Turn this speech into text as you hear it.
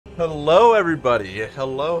Hello everybody,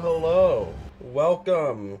 hello.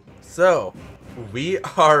 Welcome. So, we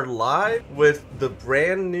are live with the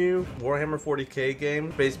brand new Warhammer 40k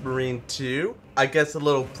game, Space Marine 2. I guess a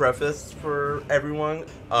little preface for everyone.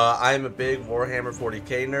 I am a big Warhammer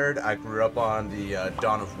 40k nerd. I grew up on the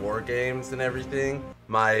Dawn of War games and everything.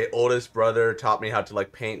 My oldest brother taught me how to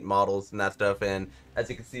like paint models and that stuff, and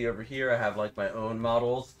as you can see over here, I have like my own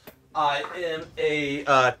models. I am a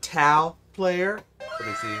Tau player. Let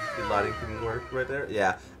me see if the lighting can work right there.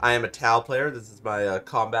 Yeah, I am a Tau player. This is my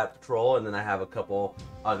combat patrol, and then I have a couple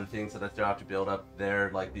other things that I still have to build up there,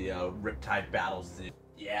 like the Riptide battle suit.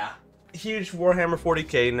 Yeah. Huge Warhammer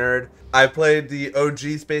 40k nerd. I played the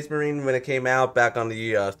OG Space Marine when it came out back on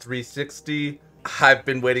the 360. I've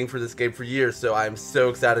been waiting for this game for years, so I'm so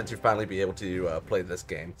excited to finally be able to play this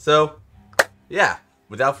game. So, yeah,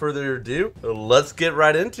 without further ado, let's get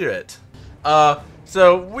right into it.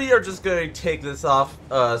 So we are just going to take this off,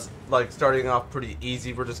 like starting off pretty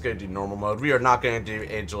easy. We're just going to do normal mode. We are not going to do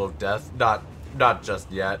Angel of Death, not just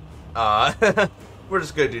yet. We're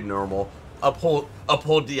just going to do normal. Uphold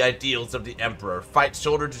the ideals of the Emperor. Fight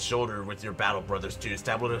shoulder to shoulder with your battle brothers to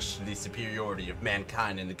establish the superiority of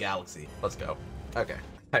mankind in the galaxy. Let's go. Okay.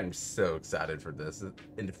 I'm so excited for this.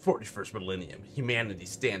 In the 41st millennium, humanity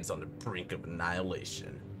stands on the brink of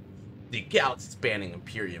annihilation. The galaxy-spanning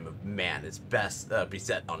Imperium of man is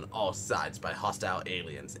beset on all sides by hostile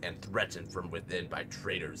aliens and threatened from within by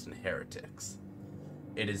traitors and heretics.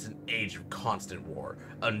 It is an age of constant war,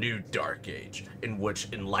 a new dark age, in which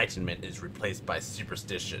enlightenment is replaced by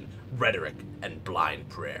superstition, rhetoric, and blind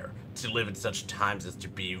prayer. To live in such times as to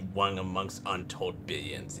be one amongst untold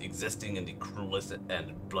billions, existing in the cruelest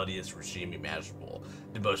and bloodiest regime imaginable.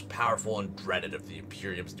 The most powerful and dreaded of the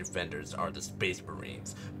Imperium's defenders are the Space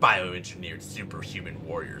Marines, bioengineered superhuman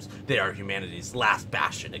warriors. They are humanity's last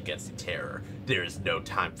bastion against the terror. There is no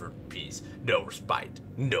time for peace, no respite,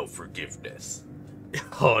 no forgiveness.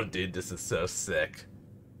 Oh, dude, this is so sick.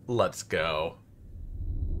 Let's go.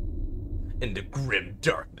 In the grim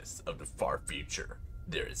darkness of the far future,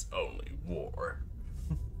 there is only war.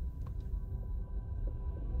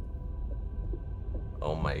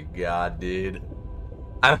 Oh my god, dude.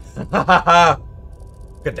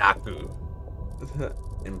 Kadaku.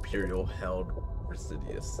 Imperial held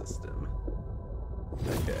Residious system.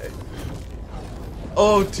 Okay.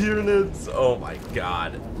 Oh, Tyranids! Oh my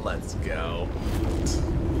god, let's go.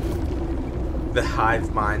 The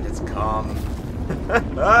hive mind has come.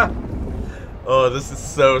 Oh, this is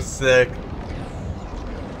so sick.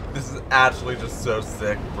 This is actually just so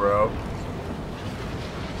sick, bro.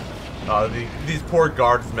 Oh, these poor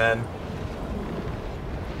guardsmen.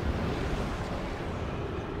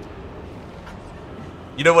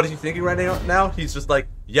 You know what he's thinking right now? He's just like,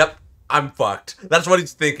 yep, I'm fucked. That's what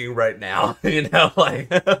he's thinking right now. You know,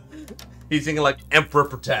 like, he's thinking like, Emperor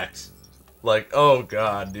protect. Like, oh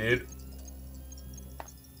god, dude.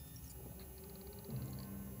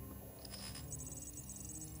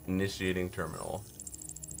 Initiating terminal.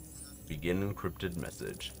 Begin encrypted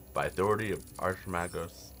message. By authority of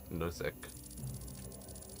Archmagos Nosek.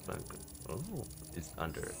 Oh, is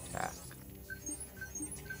under attack.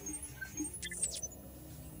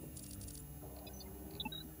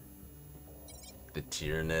 The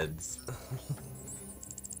Tyranids.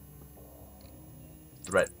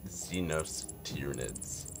 Threat Xenos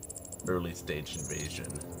Tyranids. Early stage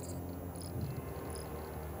invasion.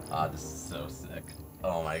 Ah, this is so sick.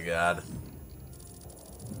 Oh my god.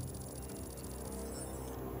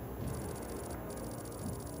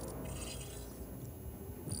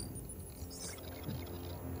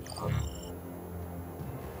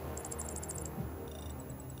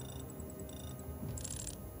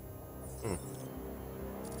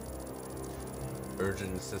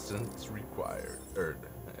 Urgent assistance required.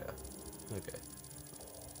 Yeah. Okay.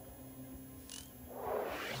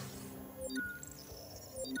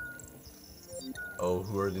 Oh,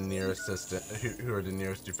 who are the nearest who are the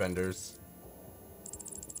nearest defenders?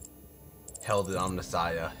 Hell the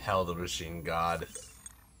Omnissiah, hell the Machine God.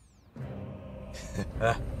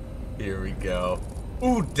 Here we go.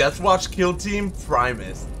 Ooh, Deathwatch kill team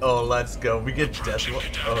Primus. Oh, let's go. We get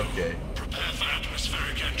Deathwatch. Okay. Prepare for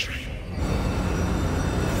atmospheric entry.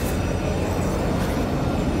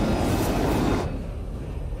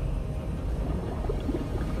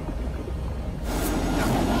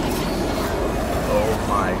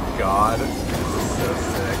 God, this is so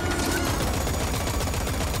sick.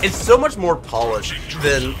 It's so much more polished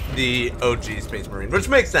than the OG Space Marine, which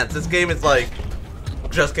makes sense. This game is like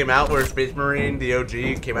just came out, where Space Marine, the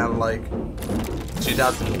OG, came out in like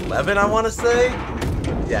 2011, I want to say.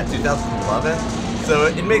 Yeah, 2011. So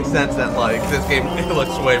it makes sense that, like, this game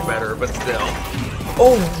looks way better, but still.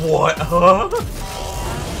 Oh, what? Huh?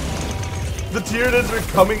 The Tyranids are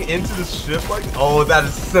coming into the ship like... Oh, that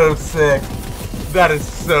is so sick. That is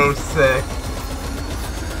so sick.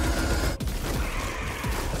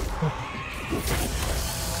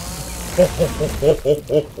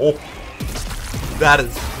 That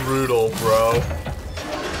is brutal, bro.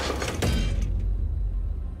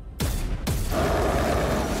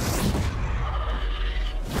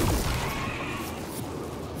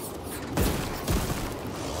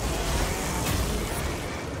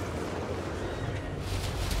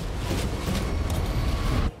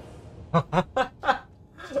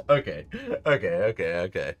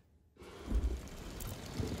 Okay.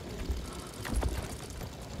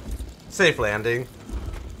 Safe landing.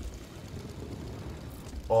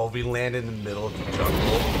 Oh, we land in the middle of the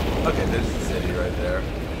jungle. Okay, there's the city right there.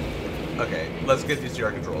 Okay, let's get these to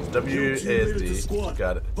our controls. W is D.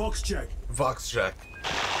 Got it. Vox check. Vox check.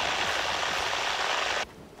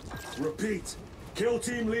 Repeat. Kill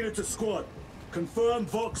team leader to squad. Confirm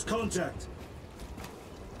Vox contact.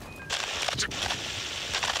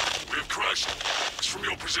 We have crashed. It's from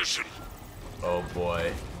your position. Oh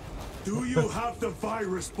boy. Do you have the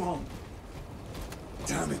virus bomb?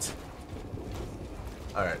 Damn it.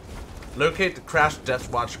 Alright. Locate the crashed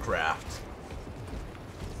Death Watch craft.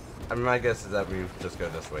 I mean, my guess is that we just go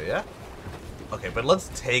this way, yeah? Okay, but let's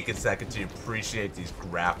take a second to appreciate these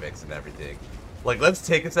graphics and everything. Like, let's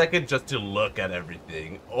take a second just to look at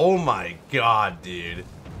everything. Oh my god, dude.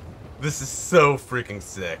 This is so freaking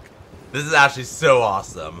sick. This is actually so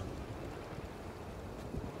awesome.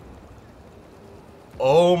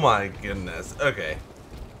 Oh my goodness. Okay.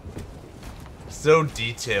 So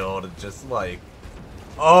detailed and just like...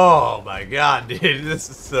 Oh my god, dude. This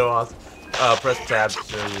is so awesome. Press tab to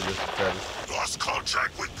show you this. Lost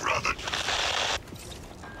contact with brother.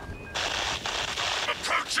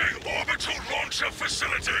 Approaching orbital launcher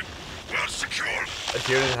facility. Well secured. A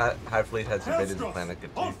Tyranid high fleet has invaded the planet.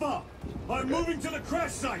 Alpha! I'm moving to the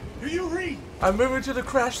crash site. Do you read? I'm moving to the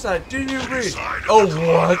crash site. Do you read? Oh,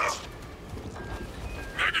 what?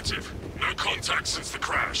 Negative. No contact since the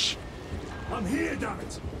crash. I'm here, damn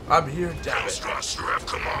it. I'm here, damn it. Strauss, you have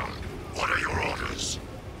command. What are your orders?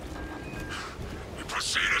 We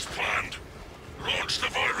proceed as planned. Launch the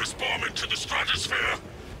virus bomb into the stratosphere,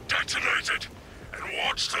 detonate it, and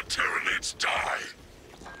watch the Tyranids die.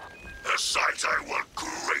 A sight I will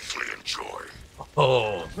greatly enjoy.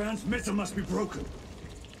 Oh. Transmitter must be broken.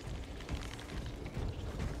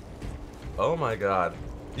 Oh my god.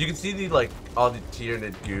 You can see the, like, all the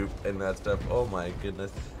Tyranid goop and that stuff. Oh my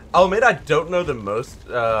goodness. I'll admit I don't know the most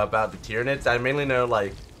about the Tyranids. I mainly know,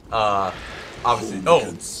 like, obviously...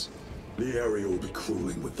 Oh! The area will be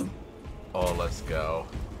crawling with them. Oh, let's go.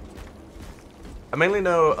 I mainly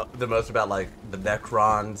know the most about, like, the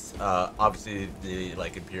Necrons, obviously the,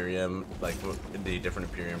 like, Imperium, like, the different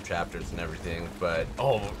Imperium chapters and everything, but,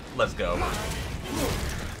 oh, let's go.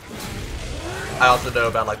 I also know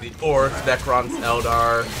about, like, the Orcs, Necrons,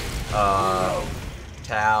 Eldar,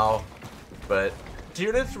 Tau, but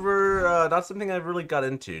Tyranids were, not something I really got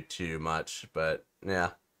into too much, but,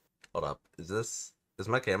 yeah. Hold up, is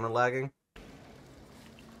my camera lagging?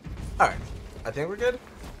 Alright, I think we're good.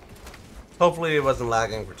 Hopefully it wasn't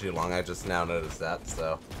lagging for too long, I just now noticed that,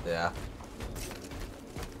 so, yeah.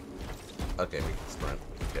 Okay, we can sprint.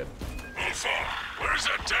 Good. Alpha, where's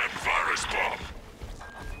that damn virus bomb?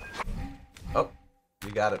 Oh,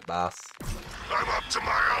 you got it, boss. I'm up to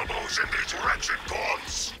my elbows in these wretched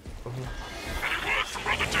bombs. Any word from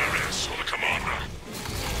Brother Darius or the commander?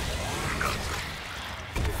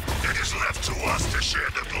 Nothing. It is left to us to share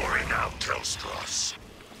the glory now, Telstros.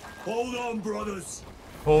 Hold on, brothers.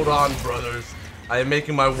 Hold on, brothers. I am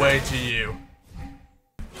making my way to you.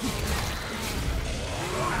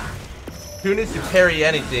 Who needs to parry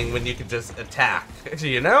anything when you can just attack?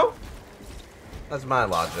 You know? That's my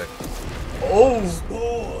logic. Oh!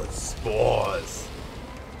 Spores! Spores.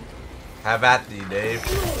 Have at thee, Dave.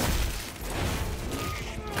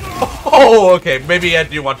 Oh, okay. Maybe I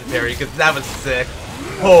do want to parry, because that was sick.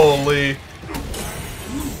 Holy.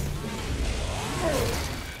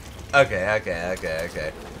 Okay.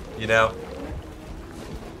 You know?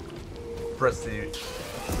 Press the...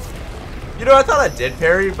 You know, I thought I did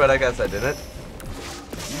parry, but I guess I didn't.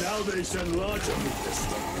 Now they send larger meat this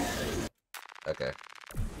time. Okay.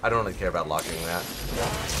 I don't really care about locking that.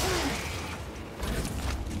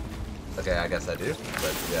 Okay, I guess I do,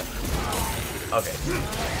 but yeah. Okay.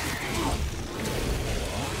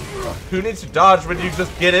 Who needs to dodge when you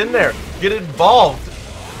just get in there? Get involved.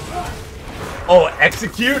 Oh,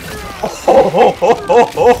 execute?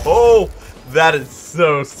 Oh, That is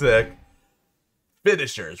so sick.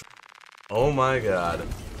 Finishers. Oh my god.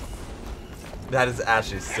 That is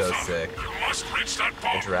actually so sick. You must reach that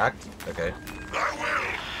bomb. Interact? Okay. I will,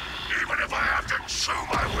 even if I have to chew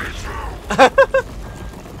my way through.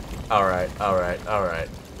 Alright.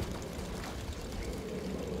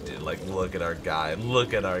 Dude, like, look at our guy.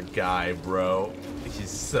 Look at our guy, bro. He's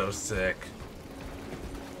so sick.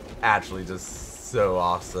 Actually, just so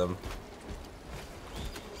awesome.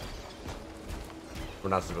 We're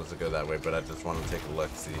not supposed to go that way, but I just want to take a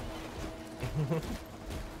look-see.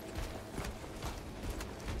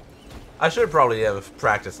 I should probably have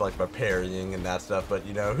practiced like my parrying and that stuff, but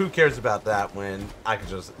you know, who cares about that when I can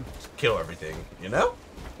just kill everything, you know?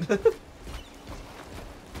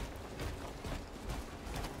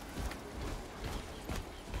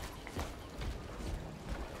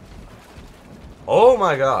 Oh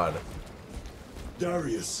my god.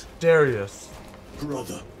 Darius, Brother.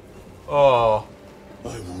 brother, Oh,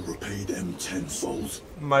 I will repay them tenfold.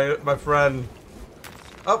 my friend.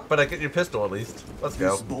 Oh, but I get your pistol at least. Let's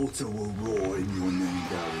go. This bolter will roar in your name,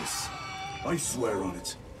 Darius. I swear on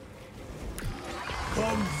it.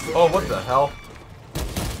 Come Oh, what the hell?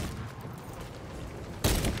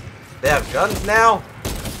 They have guns now?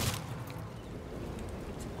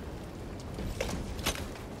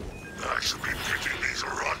 I should be picking these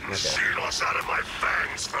rotten seals out of my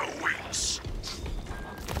fangs for weeks.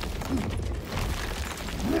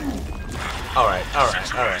 Alright.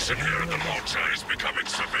 Situation here in the Malta is becoming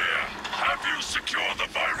severe. Have you secured the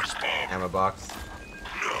virus bomb? Ammo box.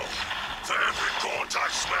 No. For every gaunt I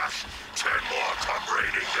smash, 10 more come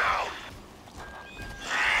raining down.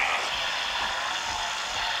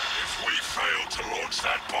 If we fail to launch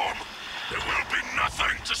that bomb, there will be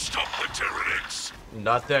nothing to stop the Tyranids.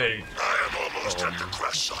 Nothing. I am almost at the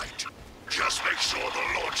crash site. Just make sure the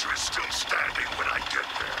launcher is still standing when I get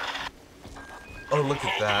there. Oh, look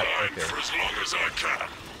at that. Hold the line Okay. for as long as I can.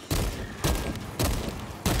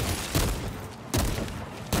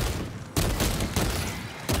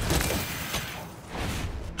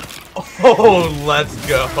 Oh, let's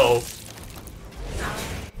go.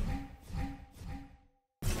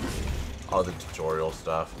 All the tutorial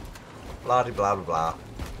stuff. Blah blah blah blah.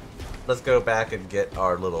 Let's go back and get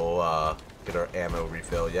our little get our ammo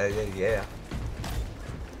refill. Yeah.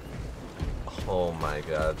 Oh my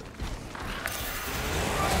god.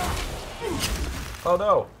 Oh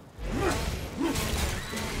no.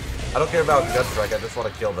 I don't care about Gunstrike, I just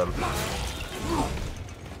want to kill them.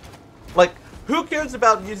 Like, who cares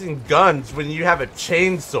about using guns when you have a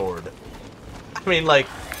chainsword? I mean, like,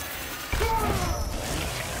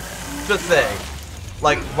 just saying.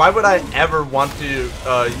 Like, why would I ever want to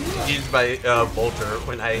use my bolter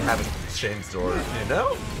when I have a chainsword, you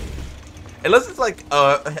know? Unless it's like,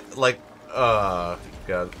 God.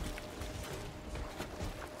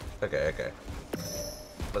 Okay.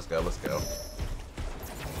 Let's go.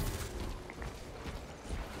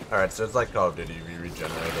 Alright, so it's like Call of Duty, you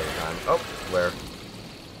regenerate every time. Oh, where?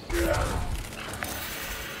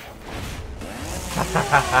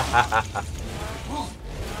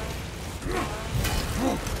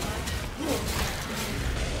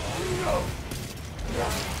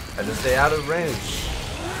 I just stay out of range.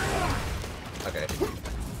 Okay.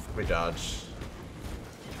 We dodge.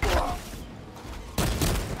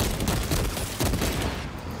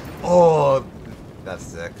 Oh, that's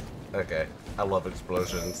sick. Okay. I love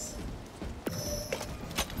explosions.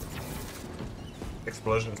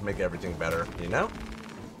 Explosions make everything better, you know?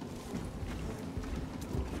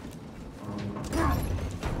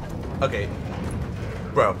 Okay.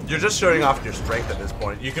 Bro, you're just showing off your strength at this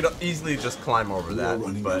point. You could easily just climb over that,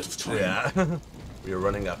 but yeah. We are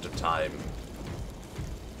running out of time.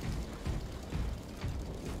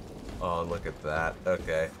 Oh, look at that.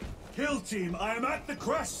 Okay. Kill team, I am at the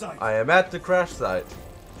crash site. I am at the crash site.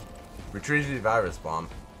 Retrieve the virus bomb.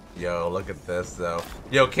 Yo, look at this though.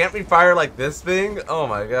 Yo, can't we fire like this thing? Oh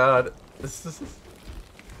my god.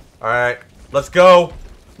 Alright, let's go.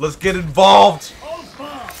 Let's get involved.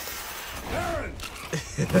 Aaron.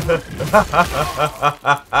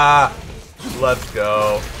 Let's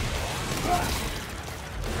go.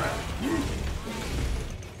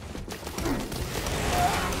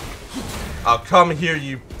 I'll come here,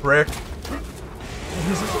 you prick.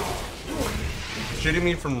 Shooting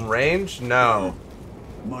me from range? No.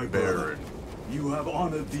 My brother, you have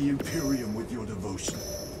honored the Imperium with your devotion.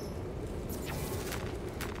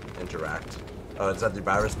 Interact. Oh, is that the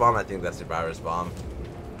virus bomb? I think that's the virus bomb.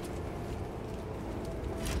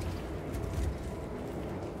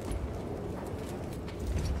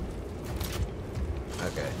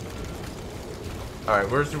 Okay. Alright,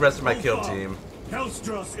 where's the rest of my kill team?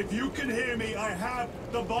 Hellstrus, if you can hear me, I have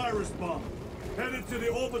the virus bomb. Headed to the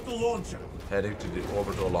orbital launcher. Heading to the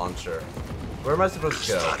orbital launcher. Where am I supposed to Is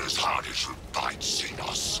go? that as hard as you bite,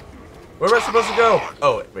 Xenos? Where am I supposed to go?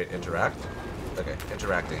 Oh, wait, interact? Okay,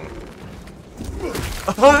 interacting.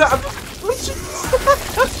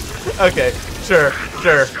 Okay, sure.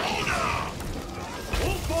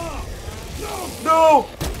 No!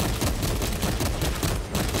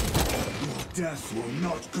 Death will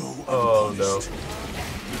not go Oh, no. unpunished.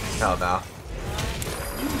 Hell no.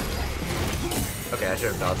 Okay, I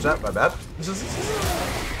should have dodged that, my bad.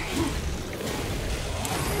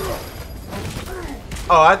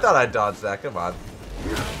 Oh, I thought I dodged that, come on.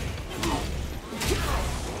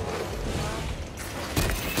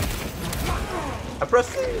 I pressed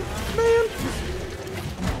C, man.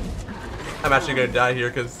 I'm actually gonna die here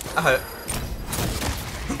because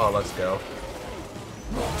oh, let's go.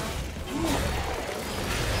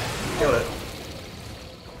 Kill it.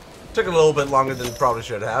 Took a little bit longer than probably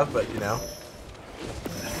should have, but you know.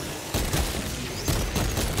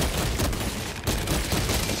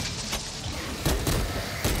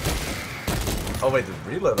 Oh wait, the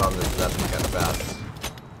reload on this is actually kind of fast.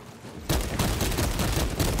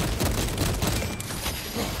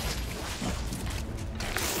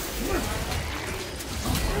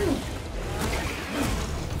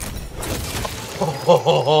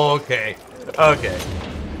 Oh, okay.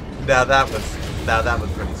 Now that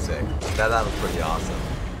was pretty sick. Now that was pretty awesome.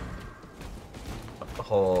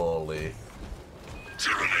 Holy.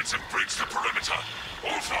 Tyranids have breached the perimeter.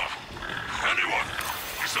 Over. Anyone?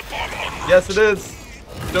 Is the bomb on route? Yes, it is.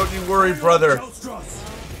 Don't you worry, brother.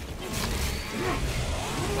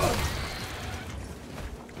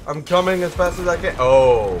 I'm coming as fast as I can.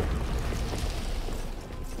 Oh.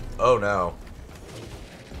 Oh no.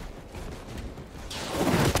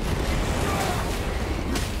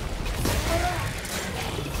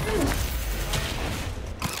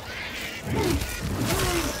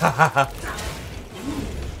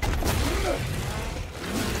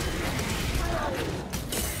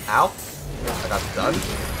 Ow. I got stunned.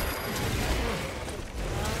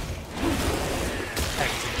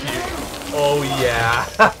 Execute. Oh yeah.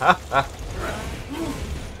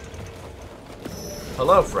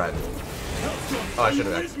 Hello, friend. Oh, I should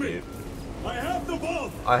have executed. I have the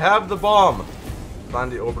bomb. I have the bomb.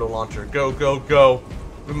 Find the orbital launcher. Go, go, go.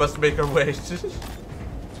 We must make our way.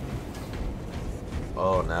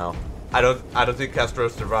 Oh no. I don't think Castro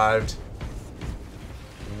survived.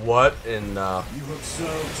 What in You have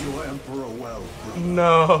served your emperor well, brother.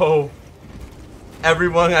 No.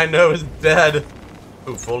 Everyone I know is dead.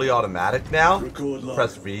 Ooh, fully automatic now? Record log.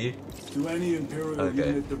 Press V. To any Imperial Okay.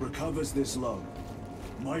 unit that recovers this log,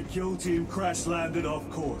 my kill team crash landed off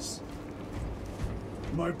course.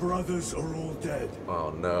 My brothers are all dead, Oh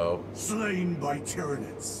no. slain by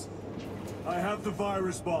Tyranids. I have the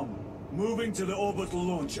virus bomb, moving to the orbital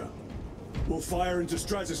launcher. We'll fire into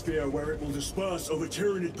stratosphere where it will disperse over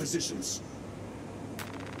Tyranid positions.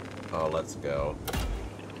 Oh, let's go.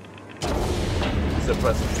 So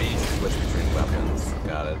press V to switch between weapons.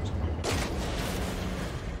 Got it.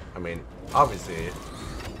 I mean, obviously.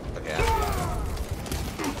 Okay.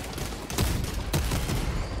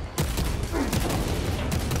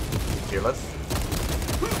 Here, let's.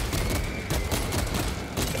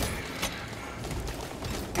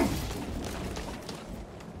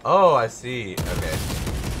 Oh, I see. Okay.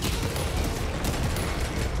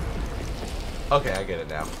 Okay, I get it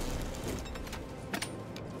now.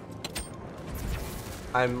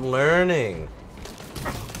 I'm learning.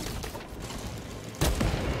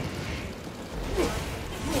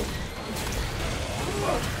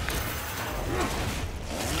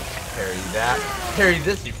 Parry that. Parry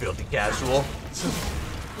this, you filthy casual.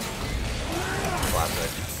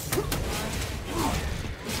 Classic.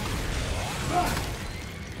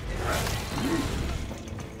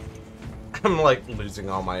 I'm like losing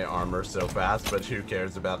all my armor so fast, but who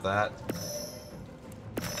cares about that?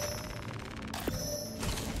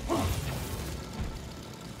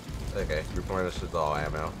 Okay, replenishes all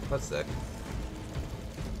ammo. That's sick.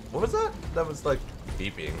 What was that? That was like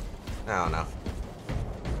beeping. I don't know.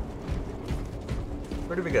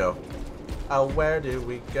 Where do we go? Oh, where do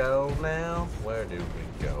we go now? Where do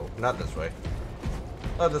we go? Not this way.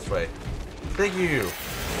 Oh, this way. Thank you.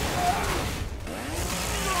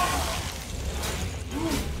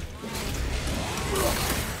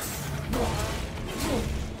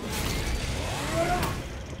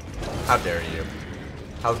 How dare you?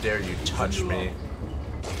 How dare you touch me?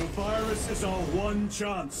 The virus is our one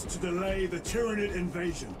chance to delay the Tyranid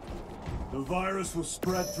invasion. The virus will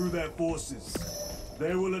spread through their forces.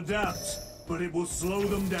 They will adapt, but it will slow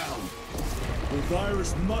them down. The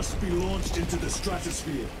virus must be launched into the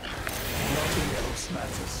stratosphere. Nothing else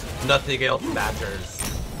matters. Nothing else matters.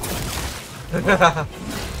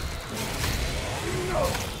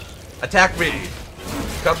 Attack me!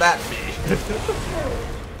 Come at me!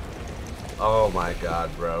 Oh my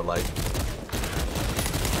god, bro. Like,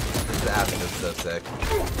 this action is so sick.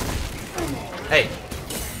 Hey!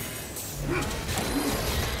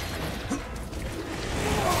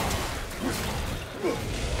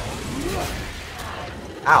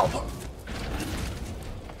 Ow!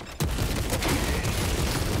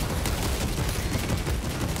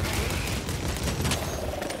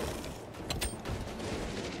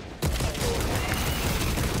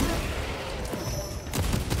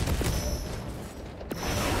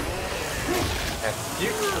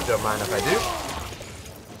 Execute. Don't mind if I do.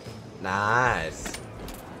 Nice.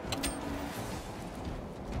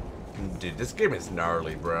 Dude, this game is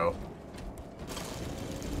gnarly, bro.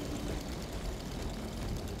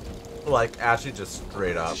 Like, actually just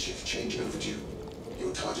straight up. Shift change overdue.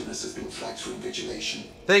 Your tardiness has been flagged for invigilation.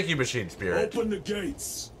 Thank you, Machine Spirit. Open the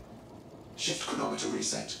gates. Shift chronometer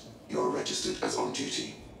reset. You're registered as on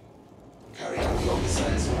duty. Carry out the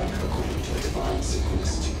omniscience work according to a divine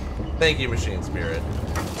synchronicity. Thank you, Machine Spirit.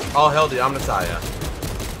 All hail the Omnissiah.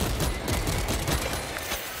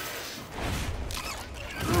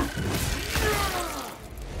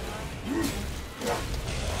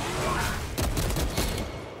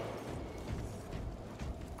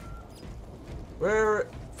 Where?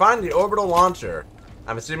 Find the orbital launcher.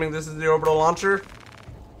 I'm assuming this is the orbital launcher.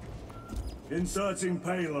 Inserting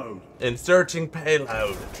payload. Inserting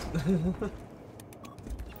payload.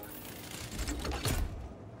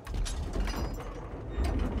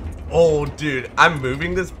 Oh, dude, I'm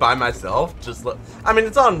moving this by myself. Just look. I mean,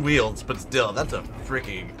 it's on wheels, but still, that's a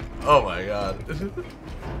freaking. Oh my god.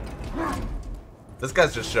 This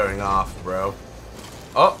guy's just showing off, bro.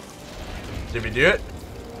 Oh, did we do it?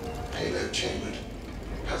 Payload chambered.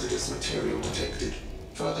 Hazardous material detected.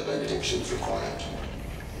 Further benedictions required.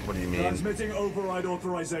 What do you mean? Transmitting override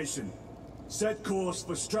authorization. Set course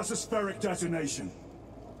for stratospheric detonation.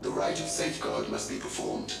 The rite of safeguard must be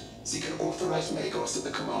performed. Seek an authorized Magos at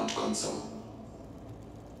the command console.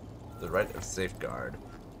 The rite of safeguard.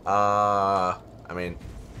 I mean.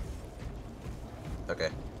 Okay,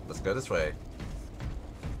 let's go this way.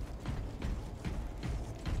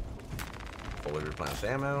 Fully replenished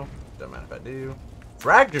ammo. Don't mind if I do.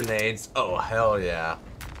 Frag grenades? Oh, hell yeah.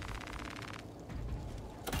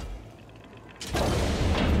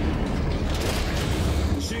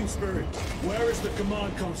 Machine Spirit, where is the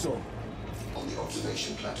command console? On the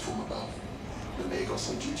observation platform above. The Magos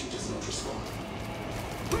on duty does not respond.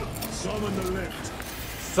 Summon the lift.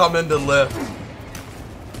 Summon the lift.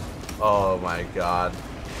 Oh my god.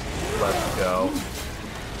 Let's go.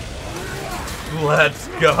 Let's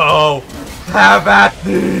go. Have at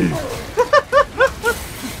thee.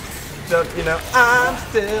 Don't you know I'm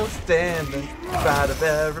still standing in spite of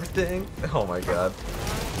everything. Oh my god.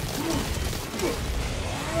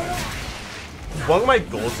 One of my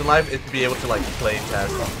goals in life is to be able to like play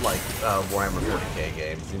test like Warhammer 40k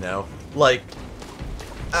games, you know? Like,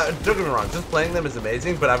 don't get me wrong, just playing them is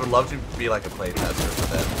amazing, but I would love to be like a play tester for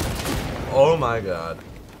them. Oh my god.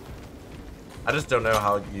 I just don't know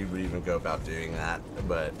how you would even go about doing that,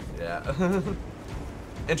 but yeah.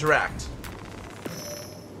 Interact.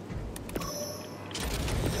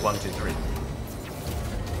 1, 2, 3.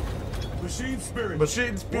 Machine Spirit.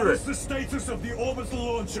 Machine What Spirit. is the status of the orbital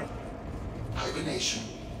launcher? Hibernation.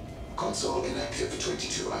 Console inactive for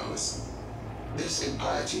 22 hours. This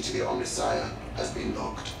impiety to the Omnissiah has been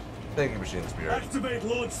logged. Thank you, Machine Spirit. Activate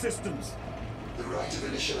launch systems. The rite of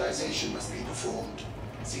initialization must be performed.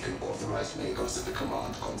 Seek an authorized Magos at the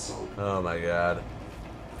command console. Oh my god.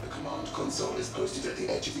 The command console is posted at the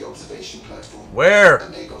edge of the observation platform. Where? A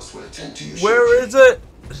Magos will attend to you. Where is it?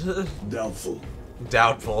 Doubtful.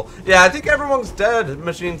 Doubtful. Yeah, I think everyone's dead,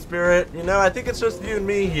 Machine Spirit. You know, I think it's just you and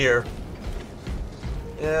me here.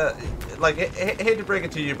 Yeah, like, I hate to break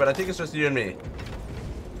it to you, but I think it's just you and me.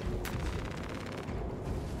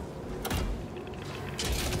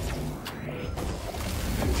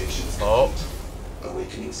 Oh.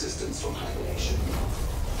 Awakening systems from hibernation.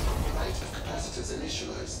 Rite of capacitors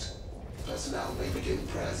initialized. Personnel may begin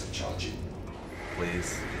prayers of charging.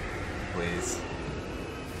 Please. Please.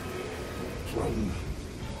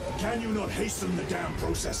 Can you not hasten the damn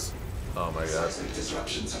process? Oh my god. Seismic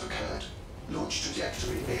disruptions have occurred. Launch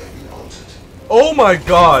trajectory may have been altered. Oh my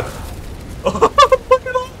god! Look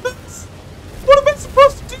at all this! What am I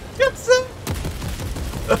supposed to do to get some?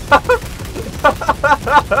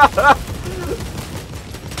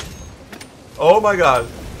 Oh my god.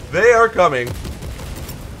 They are coming.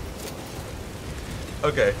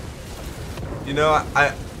 Okay. You know,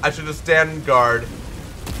 I should just stand in guard.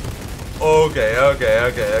 Okay. Okay.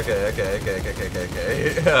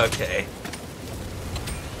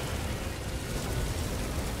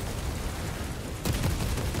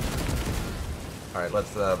 Alright,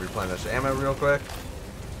 let's replenish ammo real quick.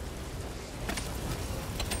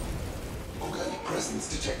 Organic presence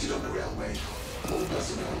detected on the railway. All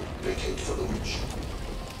personnel vacate for launch.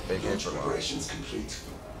 Launch preparations complete.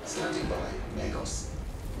 Standing by, Magos.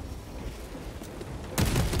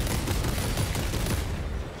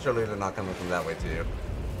 Surely they're not coming from that way too,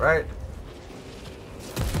 right?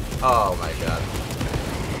 Oh my god.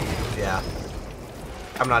 Yeah.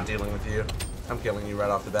 I'm not dealing with you. I'm killing you right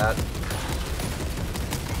off the bat.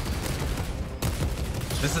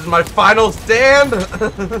 This is my final stand!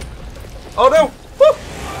 Oh no! Woo!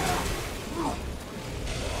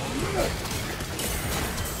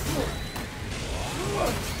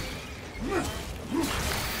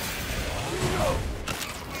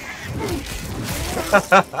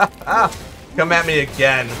 Come at me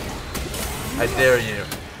again. I dare you.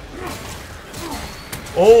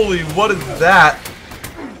 Holy, what is that?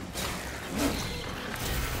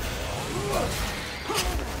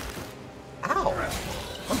 Ow.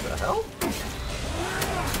 What the hell?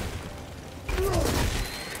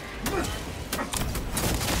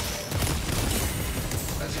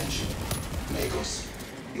 Attention. Magos.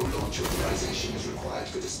 Your launch authorization is required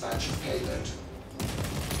for dispatch of payload.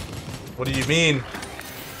 What do you mean?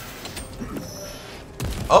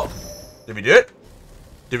 Oh, did we do it?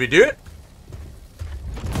 Did we do it?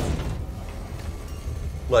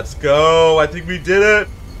 Let's go. I think we did it.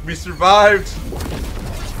 We survived.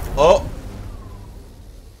 Oh.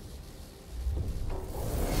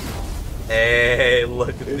 Hey, look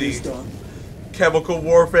at these. Chemical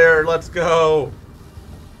warfare. Let's go.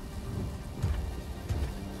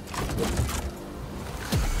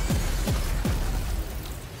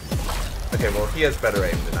 Okay, well, he has better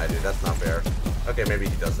aim than I do. That's not fair. Okay, maybe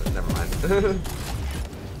he doesn't. Never mind.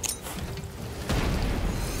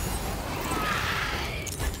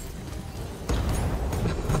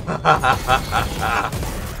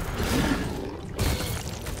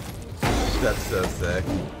 That's so sick.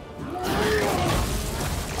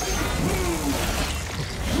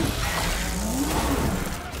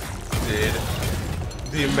 Dude.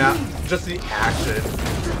 The amount, just the action.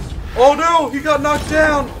 Oh no, he got knocked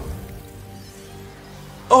down!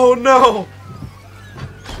 Oh no!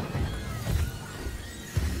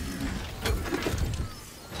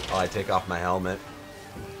 Oh, I take off my helmet.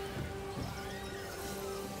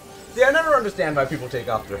 See, I never understand why people take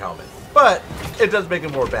off their helmet, but it does make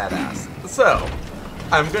it more badass. So,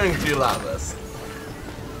 I'm going to allow this.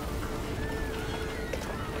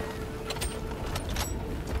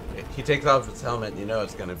 He takes off his helmet, you know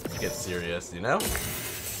it's gonna get serious, you know?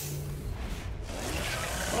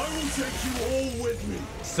 I will take you all with me.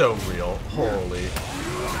 So real. Holy.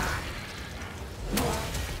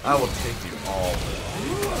 I will take you all with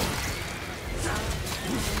me.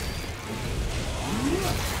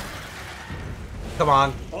 Come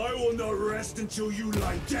on. I will not rest until you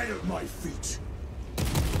lie dead at my feet.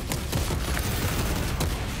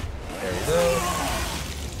 There you go.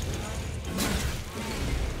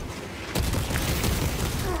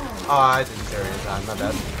 Oh, I didn't carry in time. My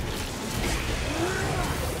bad.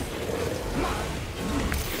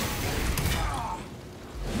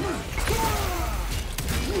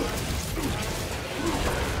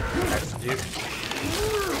 Execute.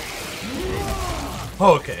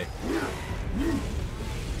 Okay.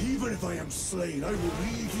 Even if I am slain, I will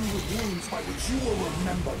leave you with wounds by which you will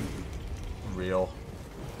remember me. Real.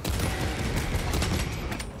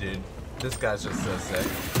 Dude, this guy's just so sick.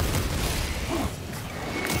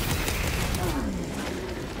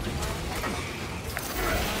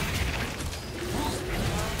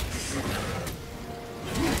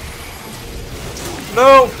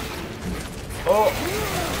 No! Oh!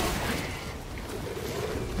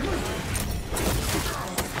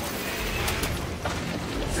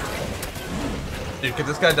 Dude, can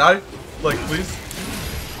this guy die? Like, please?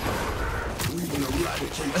 We will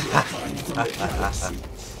eradicate your kind from the galaxy.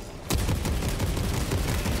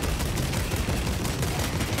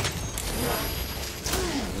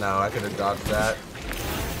 No, I could have dodged that.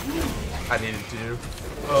 I needed to.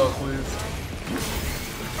 Oh, please.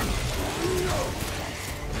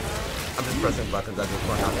 I'm just pressing buttons at this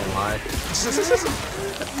point, not gonna lie.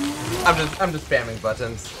 I'm just spamming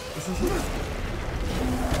buttons.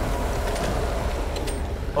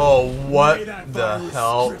 Oh, what the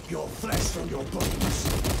hell? Strip your flesh from your bones.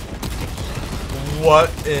 What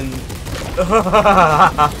in...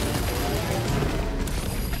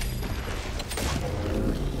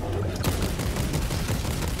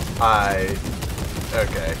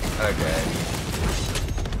 Okay, okay.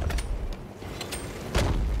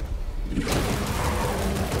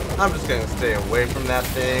 I'm just gonna stay away from that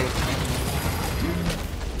thing.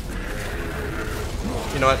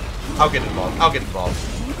 You know what? I'll get involved. I'll get involved.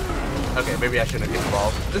 Okay, maybe I shouldn't get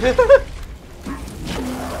involved.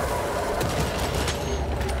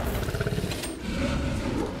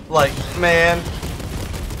 Like, man.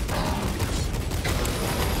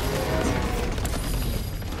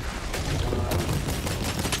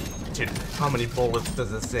 Dude, how many bullets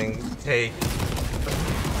does this thing take?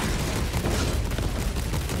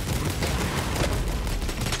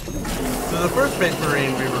 So the first Space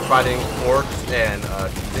Marine, we were fighting orcs and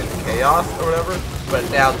in chaos or whatever, but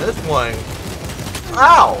now this one,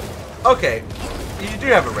 ow! Okay, you do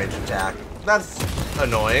have a range attack. That's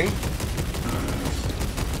annoying.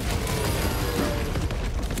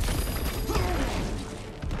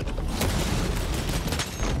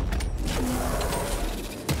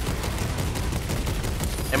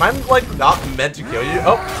 Am I like not meant to kill you?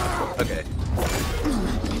 Oh, okay.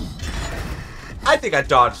 I think I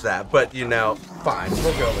dodged that, but you know, fine.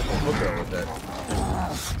 We'll go with it. We'll go with it.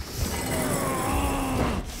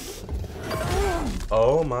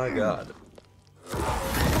 Oh my god.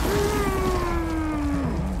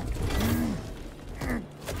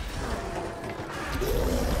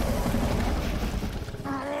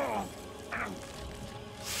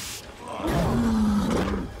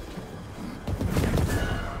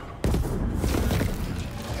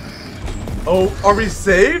 Oh, are we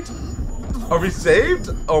saved? Are we saved?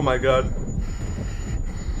 Oh my god.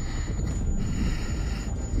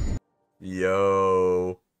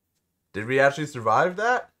 Yo. Did we actually survive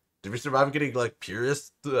that? Did we survive getting like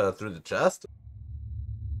pierced through the chest?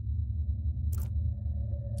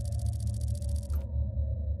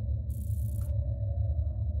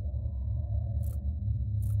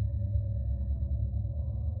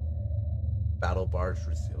 Battle barge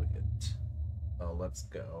resilient. Oh, let's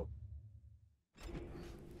go.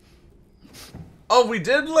 Oh, we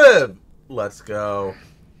did live! Let's go.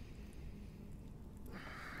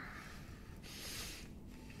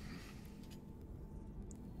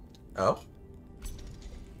 Oh?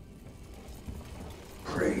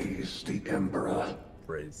 Praise the Emperor.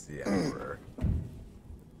 Praise the Emperor.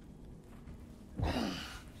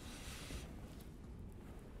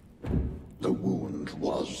 The wound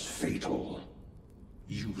was fatal.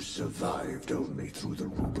 You survived only through the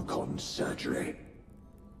Rubicon surgery.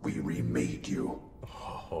 We remade you.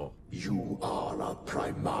 Oh. You are a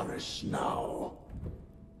Primaris now.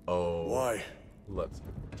 Oh. Why? Let's.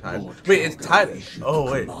 Wait, it's Titus.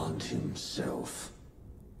 Oh, wait. Command himself.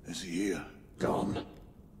 Is he here? Gone.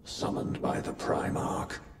 Summoned by the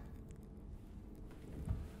Primarch.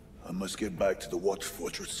 I must get back to the Watch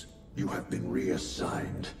Fortress. You have been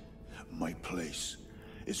reassigned. My place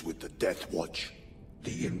is with the Death Watch.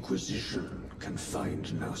 The Inquisition can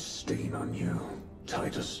find no stain on you.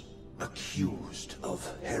 Titus, accused of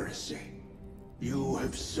heresy. You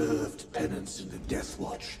have served penance in the Death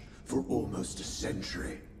Watch for almost a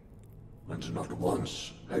century, and not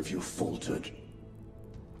once have you faltered.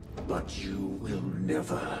 But you will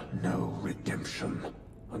never know redemption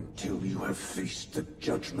until you have faced the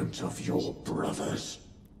judgment of your brothers.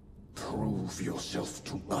 Prove yourself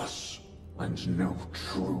to us, and know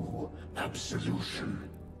true absolution.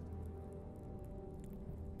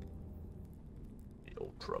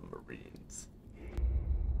 Ultramarines.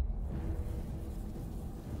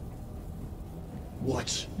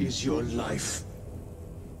 What is your life?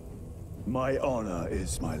 My honor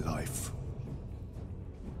is my life.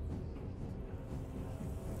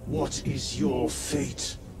 What is your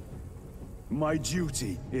fate? My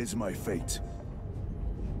duty is my fate.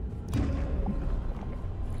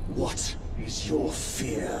 What is your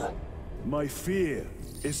fear? My fear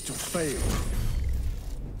is to fail.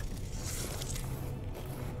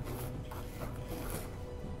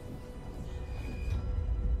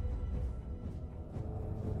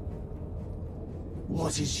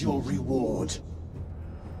 What is your reward?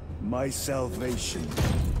 My salvation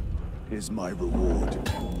is my reward.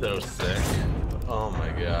 So sick. Oh my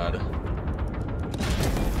god.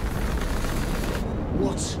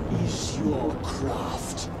 What is your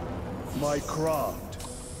craft? My craft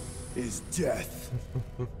is death.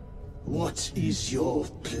 What is your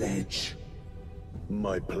pledge?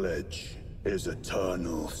 My pledge is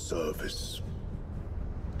eternal service.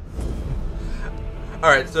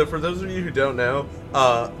 Alright, so for those of you who don't know,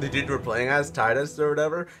 the dude we're playing as, Titus or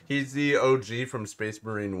whatever, he's the OG from Space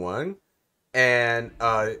Marine 1. And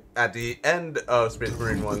at the end of Space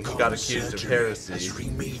Marine 1, he got accused of heresy,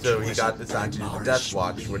 so he got assigned to the Death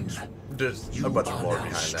Watch, which there's You a bunch are of lore now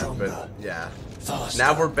behind stronger, that, but yeah. faster,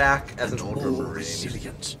 Now we're back as an and more ultramarine.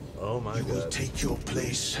 resilient. Oh my You will god. take your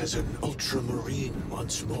place as an ultramarine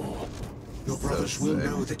once more. Your So brothers will sick.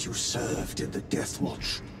 know that you served in the Death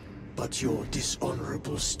Watch, but your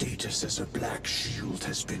dishonorable status as a Black Shield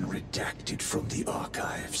has been redacted from the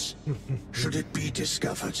archives. Should it be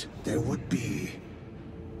discovered, there would be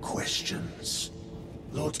questions.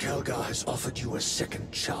 Lord Calgar has offered you a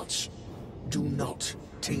second chance. Do not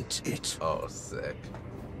taint it. Oh, sick.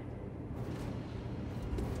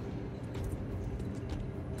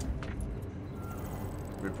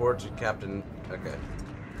 Report to Captain. Okay.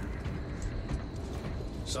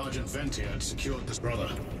 Sergeant Venti had secured this brother.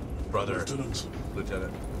 Lieutenant.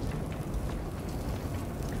 Lieutenant.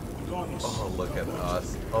 Regardless, Oh, look at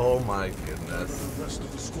us. Oh my goodness. the rest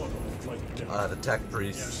of the squad on flight deck. The tech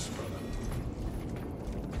priest. Yes, brother.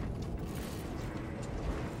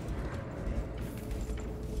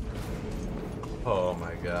 Oh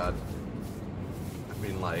my god. I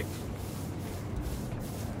mean,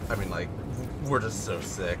 like, we're just so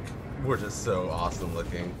sick. We're just so awesome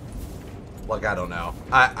looking. Like, I don't know.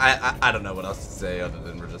 I don't know what else to say other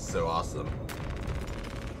than we're just so awesome.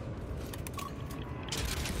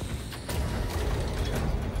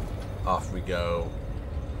 Off we go.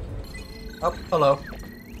 Oh, hello.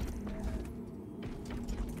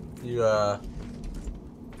 You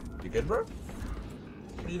good, bro?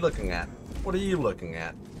 What are you looking at? What are you looking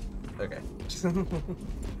at? Okay.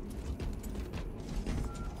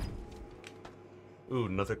 Ooh,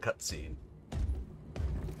 another cutscene.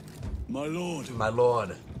 My lord. My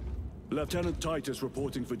lord. Lieutenant Titus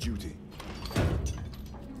reporting for duty.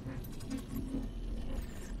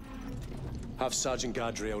 Have Sergeant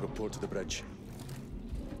Gadriel report to the bridge.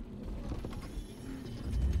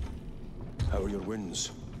 How are your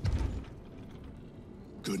wounds?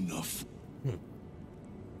 Good enough.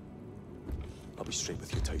 I'll be straight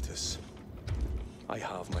with you, Titus. I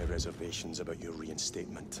have my reservations about your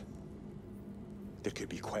reinstatement. There could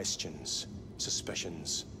be questions,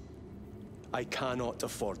 suspicions. I cannot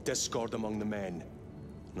afford discord among the men.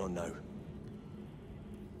 Not now.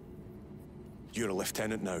 You're a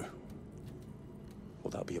lieutenant now.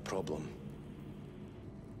 Will that be a problem?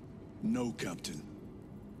 No, Captain.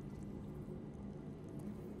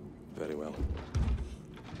 Very well.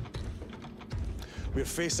 We're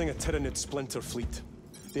facing a Tyranid splinter fleet.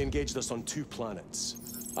 They engaged us on 2 planets.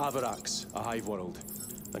 Avarax, a hive world,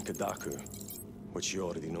 and Kadaku, which you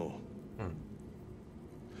already know.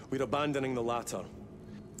 We're abandoning the latter.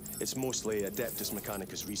 It's mostly Adeptus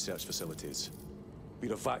Mechanicus research facilities.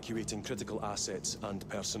 We're evacuating critical assets and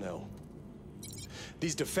personnel.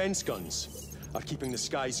 These defense guns are keeping the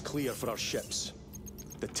skies clear for our ships.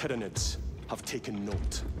 The Tyranids have taken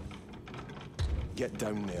note. Get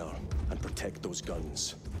down there and protect those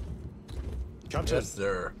guns. Captain, Yes,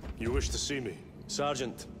 sir. you wish to see me?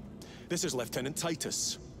 Sergeant, this is Lieutenant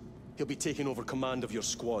Titus. He'll be taking over command of your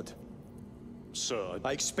squad. Sir,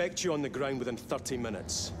 I expect you on the ground within 30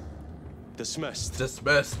 minutes. Dismissed.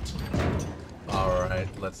 Dismissed. Alright,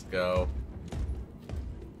 let's go.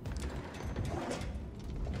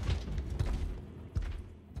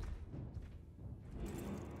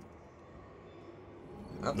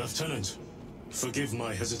 Lieutenant, forgive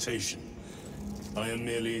my hesitation. I am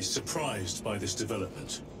merely surprised by this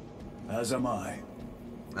development. As am I.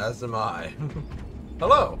 As am I.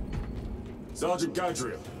 Hello. Sergeant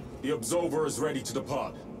Gadriel, the Absolver is ready to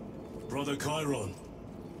depart. Brother Chiron,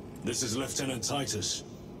 this is Lieutenant Titus.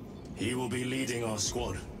 He will be leading our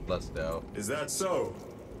squad. Let's go. Is that so?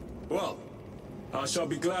 Well, I shall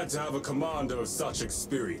be glad to have a commander of such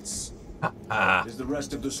experience. Is the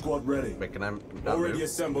rest of the squad ready? Wait, can I not Already move?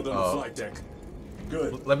 assembled on the flight deck.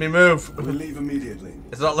 Good. Let me move. We leave immediately.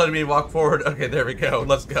 It's not letting me walk forward. Okay, there we go.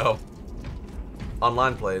 Let's go.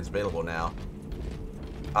 Online play is available now.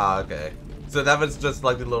 Okay. So that was just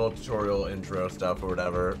like the little tutorial intro stuff or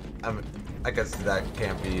whatever. I guess that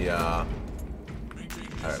can't be, Alright,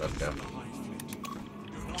 let's go.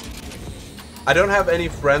 I don't have any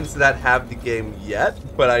friends that have the game yet,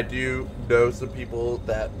 but I do know some people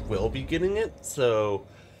that will be getting it, so...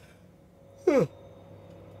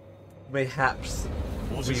 Mayhaps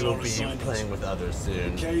What we is will our be assignment? playing with others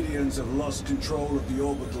soon. Acadians have lost control of the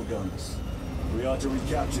orbital guns. We are to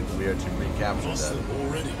recapture them. We are to recapture Lost them. them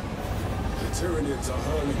already. The Tyranids are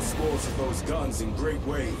hurling scores of those guns in great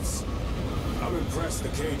waves. I'm impressed the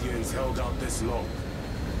Acadians held out this long.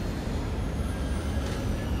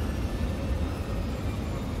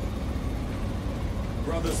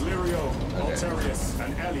 Brothers Lirio, Alterius,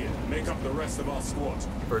 and Elliot make up the rest of our squad.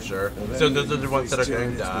 For sure. Well, So then those are the you've ones that are faced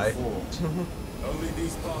going to Tyranids die. before. Only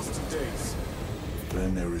these past 2 days.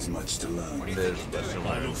 Then there is much to learn. There's much to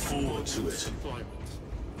I learn. look forward to it.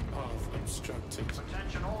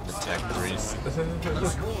 The tech breeze.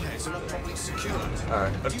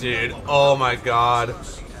 Alright, oh, dude. Oh my god.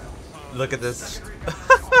 Look at this.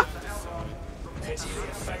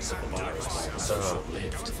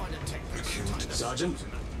 Sergeant,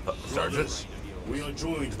 Sergeant? We are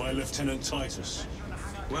joined by Lieutenant Titus.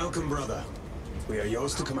 welcome, brother. We are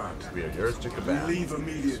yours to command. We are yours to command. Leave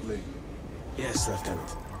immediately. Yes,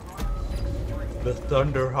 Lieutenant. The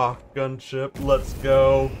Thunderhawk gunship. Let's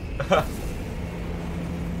go.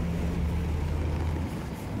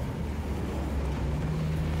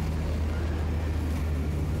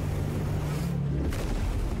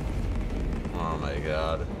 Oh my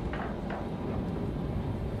god.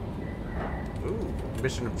 Ooh.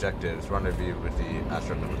 Mission objectives. Rendezvous with the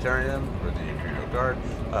Astro Militarium or the Imperial Guard.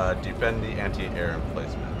 Defend the anti-air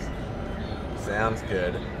emplacements. Sounds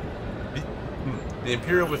good. The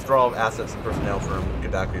Imperial withdrawal of assets and personnel from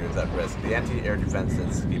Kadaku is at risk. The anti-air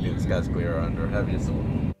defenses keeping the skies clear are under heavy assault.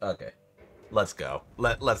 Okay. Let's go.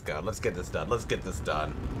 Let's go. Let's get this done. Let's get this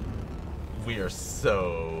done. We are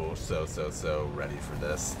so ready for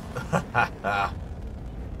this.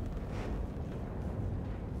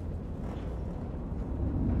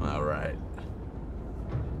 All right.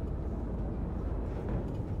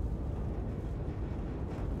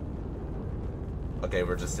 Okay,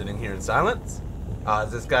 we're just sitting here in silence.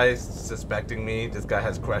 Is this guy suspecting me? This guy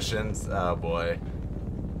has questions. Oh boy.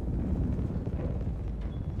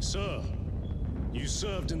 Sir, you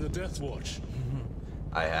served in the Death Watch.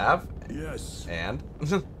 I have. Yes. And?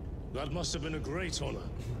 That must have been a great honor.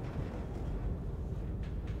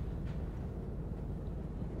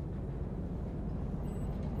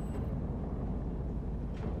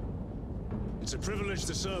 It's a privilege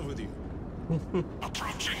to serve with you.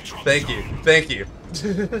 Approaching drop Thank you. zone. Thank you.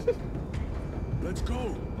 Let's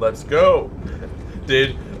go. Let's go.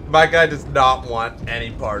 Dude, my guy does not want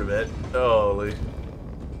any part of it. Holy.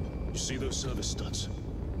 You see those service studs?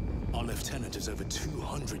 Our lieutenant is over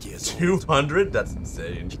 200 years old. 200? That's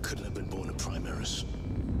insane. He couldn't have been born a Primaris.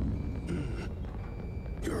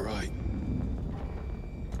 You're right.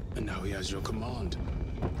 And now he has your command.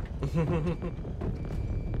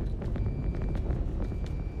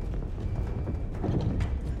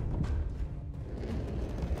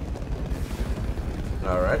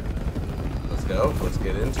 Alright. Let's go. Let's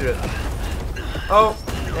get into it. Oh,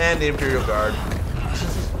 and the Imperial Guard.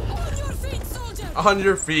 On your feet, soldier! On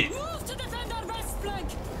your feet. Move to defend our west flank!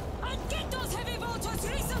 And get those heavy vultures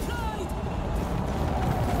resupplied!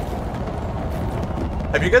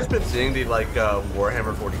 Have you guys been seeing the, like,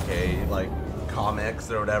 Warhammer 40k, like, comics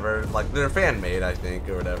or whatever? Like, they're fan-made, I think,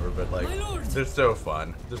 or whatever, but, like, My lord. they're so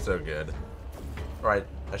fun. They're so good. Right.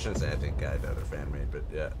 I shouldn't say I think I know they're fan-made, but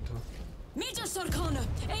yeah. Major Sarkana,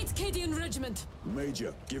 8th Cadian Regiment.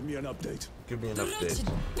 Major, give me an update. Give me an The update. wretched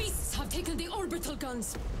beasts have taken the orbital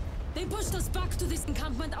guns. They pushed us back to this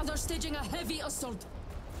encampment and are staging a heavy assault.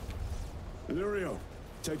 Illyrio,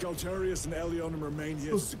 take Altarius and Elion and remain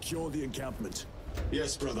here to secure the encampment.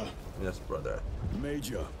 Yes, brother. Yes, brother.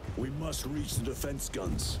 Major, we must reach the defense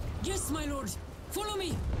guns. Yes, my lord. Follow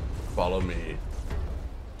me. Follow me.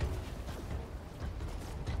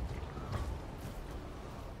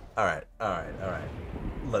 Alright.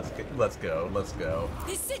 Let's go.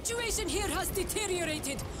 The situation here has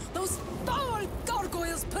deteriorated. Those foul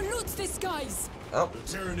gargoyles pollute the skies. Oh,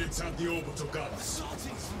 The Tyranids have the orbital guns.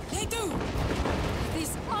 They do.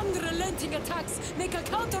 These unrelenting attacks make a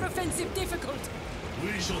counteroffensive difficult.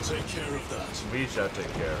 We shall take care of that. we shall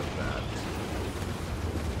take care of that.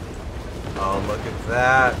 Oh, look at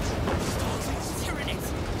that.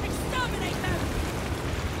 Tyrannids, exterminate them.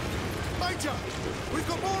 Major, we've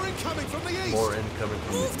got more incoming from the east. More incoming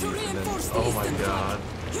from Move to the east. And then, reinforce the oh my eastern god.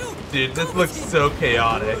 flank. You, Dude, go this looks with him. so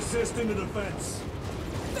chaotic. Assist in the defense.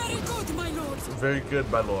 Very good, my lord. Very good,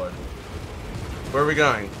 my lord. Where are we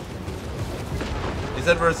going? He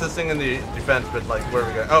said we're assisting in the defense, but like, where are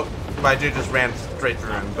we going? Oh, my dude just ran straight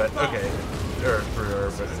through him, but okay. Or through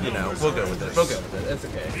her, but you know, we'll go with it. We'll go with it. It's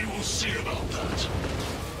okay. We will see about that.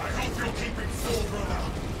 I hope you're keeping full, brother.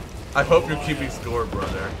 I hope you're keeping score,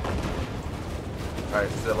 brother. Alright,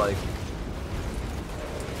 so like,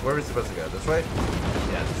 where are we supposed to go? This way?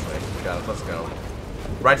 Yeah, this way. Got it. Let's go.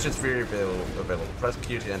 Righteous Fury available. Press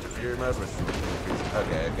Q to enter Fury mode.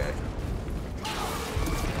 Okay.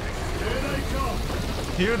 Here they come.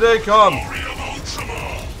 Here they come. Glory of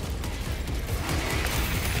Ultramar.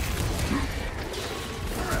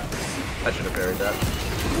 I should have parried that.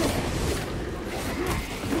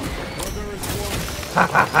 Brother is one.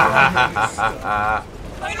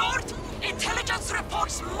 My lord, Intelligence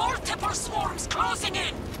reports multiple swarms closing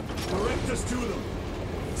in. Direct us to them.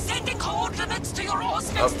 Sending coordinates to your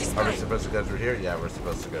Auspex Oh, are we display. supposed to go through here? Yeah, we're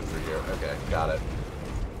supposed to go through here. Okay, got it.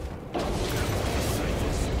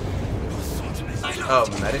 Oh,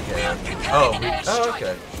 Medicare. We are preparing Oh, an oh, airstrike.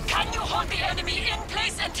 okay. Can you hold the enemy in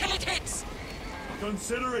place until it hits?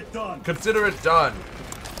 Consider it done. Consider it done.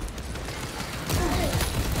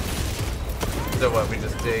 So what, we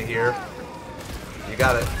just stay here? You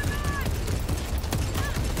got it.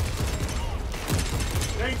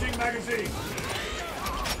 Changing magazine.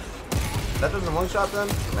 That doesn't one-shot them?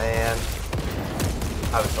 Man.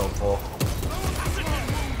 I was hopeful.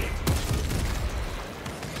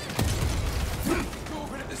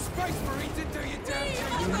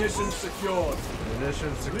 Munitions secured.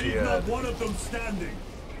 Munitions Leave not secured. one of them standing.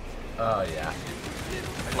 Oh, yeah.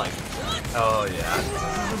 Like, oh, yeah.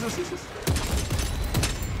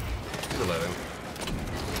 Reloading.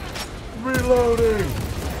 Reloading!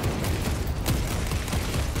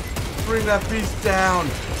 Bring that beast down!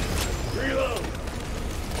 Reload.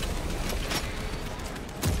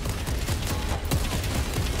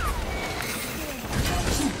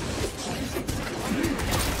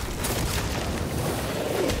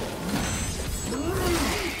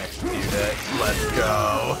 Execute it. Let's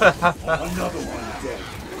go. Another one dead.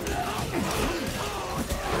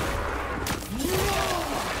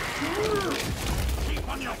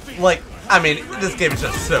 Like, I mean, this game is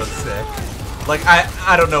just so sick. Like,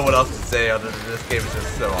 I don't know what else to say other than this game is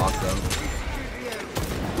just so awesome.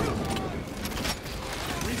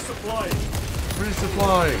 Resupplying.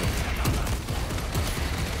 Resupplying.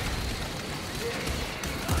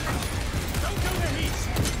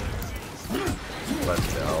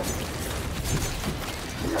 Let's go.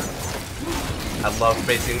 I love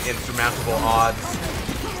facing insurmountable odds.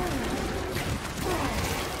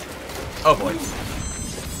 Oh boy.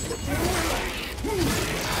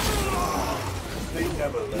 They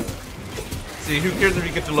never learn. See, who cares if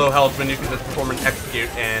you get to low health when you can just perform an execute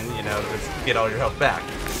and, you know, just get all your health back.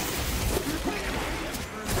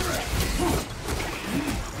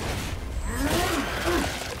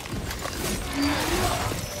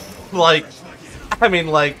 Like, I mean,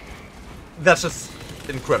 like, that's just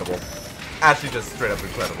incredible. Actually, just straight up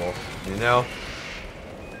incredible, you know?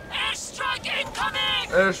 Airstrike incoming!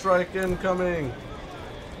 Airstrike incoming!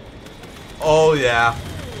 Oh, yeah.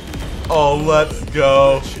 Oh, let's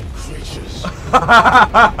go.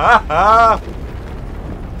 A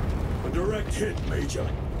direct hit, Major.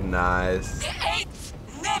 Nice. The 8th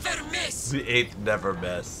never miss! The 8th never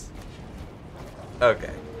miss.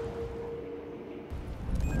 Okay.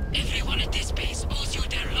 Everyone at this base owes you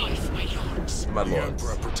their life, my lords. My The lords.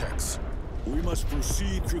 Emperor protects. We must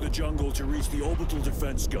proceed through the jungle to reach the orbital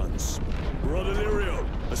defense guns. Brother Lirio,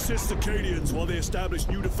 assist the Cadians while they establish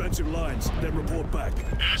new defensive lines, then report back.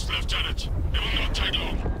 Yes, Lieutenant. It will not take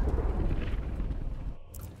long.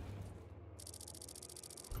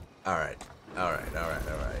 Alright. Alright, alright,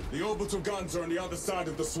 alright. The orbital guns are on the other side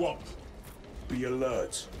of the swamp. Be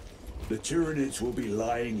alert. The Tyranids will be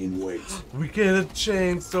lying in wait. We get a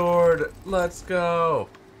chain sword. Let's go.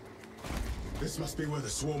 This must be where the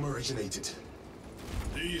swarm originated.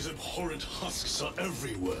 These abhorrent husks are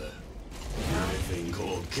everywhere. Living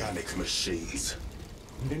organic machines.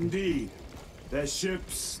 Indeed. Their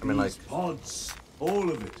ships, I mean, these like- pods, all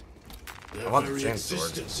of it. Their want the very chain sword.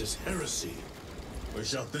 existence is heresy. We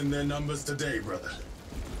shall thin their numbers today, brother.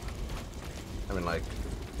 I mean, like...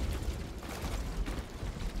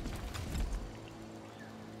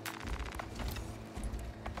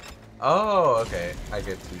 Oh, okay. I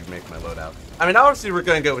get to make my loadout. I mean, obviously we're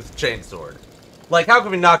gonna go with the chainsword. Like, how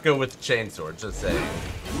can we not go with the chainsword? Just saying.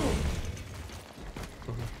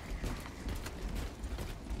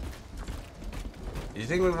 You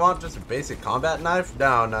think we want just a basic combat knife?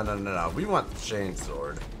 No, no, no, no, no. We want the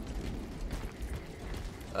chainsword.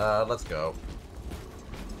 Let's go.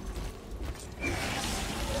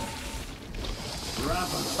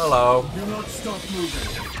 Hello. Do not stop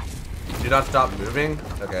moving. Do not stop moving?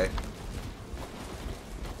 Okay.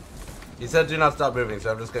 He said do not stop moving,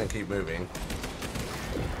 so I'm just gonna keep moving.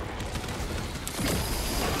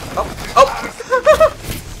 Oh! Oh!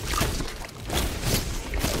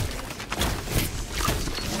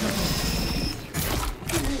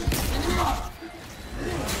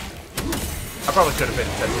 I probably could have been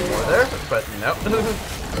attention more there, but no.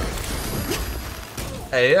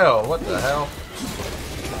 Hey yo, what the hell?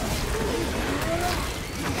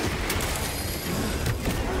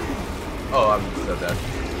 Oh, I'm so dead.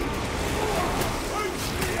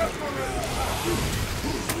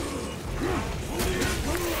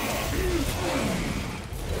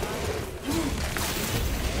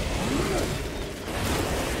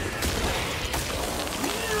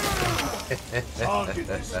 Target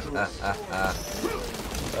destroyed.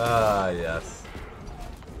 Ah, yes.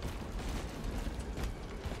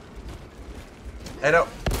 Hey, don't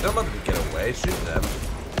let them get away. Shoot them.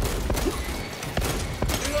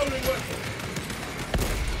 Reloading weapon.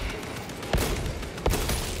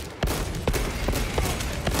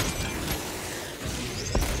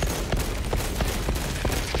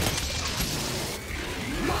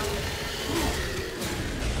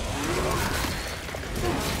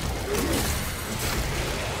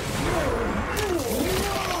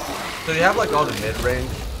 So you have like all the mid-range,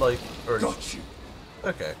 like, or Got you.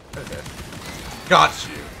 okay. Got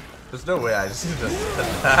you. There's no way I just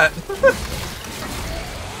said that.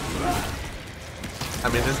 I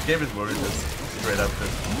mean, this game is literally just straight up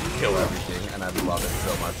just kill everything, and I love it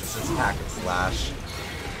so much. It's just hack and slash.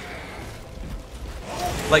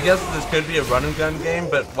 Like, yes, this could be a run and gun game,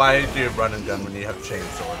 but why do a run and gun when you have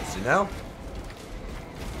chainswords, you know?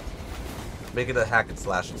 Make it a hack and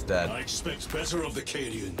slash instead. I expect better of the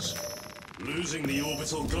Cadians. Losing the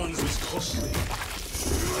orbital guns was costly.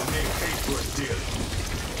 And they paid for it dearly.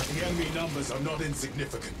 But the enemy numbers are not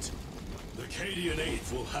insignificant. The Cadian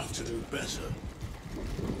 8th will have to do better.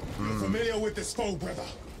 You're familiar with this foe, brother?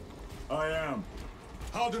 I am.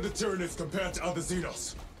 How do the Tyranids compare to other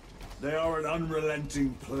Xenos? They are an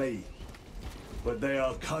unrelenting plague. But they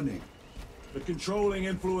are cunning. The controlling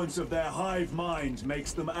influence of their hive mind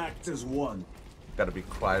makes them act as one. Gotta be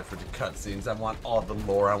quiet for the cutscenes. I want all the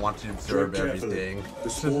lore. I want to observe everything. The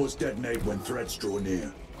spores detonate when threats draw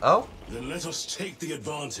near. Oh? Then let us take the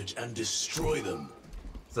advantage and destroy them.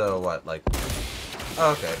 So what, like...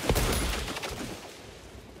 Oh, okay.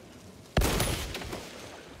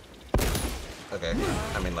 Okay,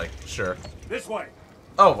 I mean, like, sure. This way!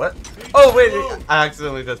 Oh, what? Oh, wait, I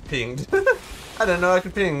accidentally just pinged. I didn't know I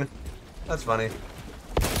could ping. That's funny.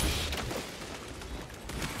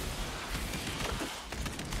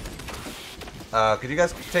 Could you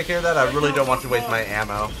guys take care of that? I really don't want to waste my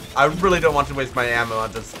ammo. I really don't want to waste my ammo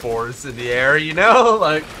on just spores in the air, you know?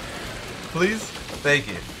 Like, please? Thank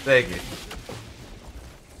you. Thank you.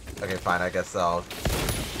 Okay, fine. I guess I'll,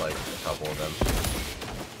 like, a couple of them.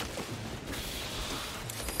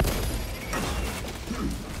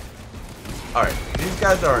 Alright, these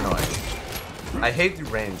guys are annoying. I hate the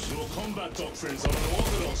range. Your combat doctrines are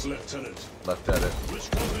unorthodox, Lieutenant. Lieutenant. Which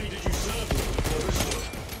company did you serve with before this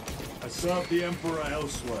one? I served the Emperor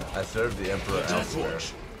elsewhere. I served the Emperor The Death elsewhere.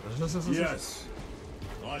 Watch. Yes.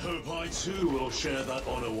 I hope I too will share that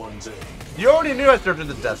honor one day. You already knew I served in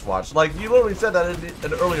the Death Watch. Like, you literally said that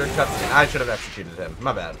in an earlier cutscene. I should have executed him.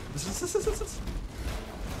 My bad.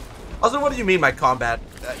 Also, what do you mean my combat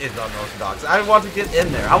is unorthodox? I want to get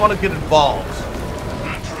in there. I want to get involved.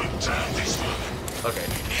 Okay.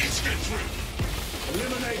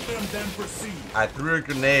 Eliminate them, then proceed. I threw a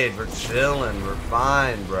grenade. We're chilling. We're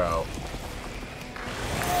fine, bro.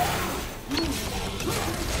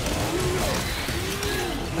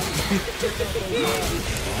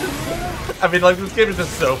 I mean, like, this game is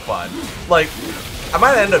just so fun. Like, I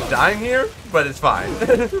might end up dying here, but it's fine.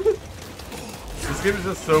 This game is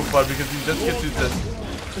just so fun because you just get to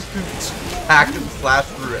just hack and slash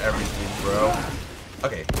through everything, bro.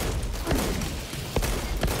 Okay.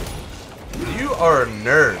 You are a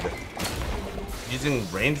nerd. Using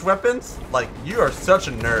ranged weapons? Like, you are such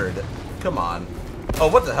a nerd. Come on. Oh,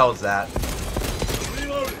 what the hell is that?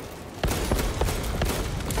 Reloading.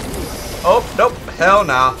 Oh, nope. Hell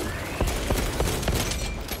nah.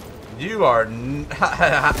 You are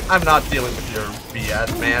I'm not dealing with your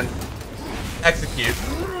BS, man. Execute.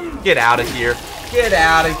 Get out of here. Get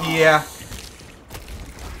out of here.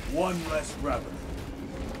 One less rabbit.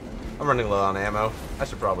 I'm running low on ammo. I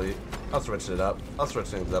should probably... I'll switch it up. I'll switch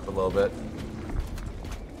things up a little bit.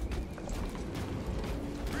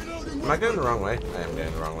 Am I going the wrong way? I am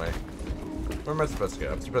going the wrong way. Where am I supposed to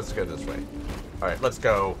go? I'm supposed to go this way. Alright, let's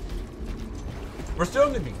go. We're still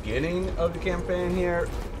in the beginning of the campaign here,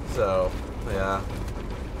 so, yeah.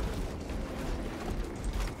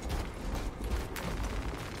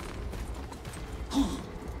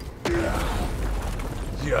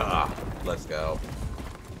 Yeah, let's go.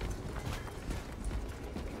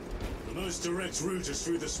 The most direct route is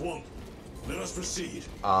through the swamp. Let us proceed.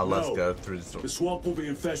 Let's No. go through the swamp. The swamp will be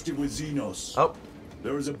infested with Xenos. Oh,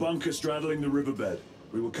 There is a bunker straddling the riverbed.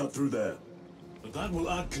 We will cut through there. But that will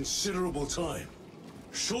add considerable time.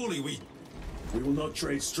 Surely we... We will not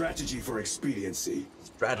trade strategy for expediency.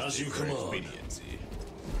 strategy As you for command. expediency.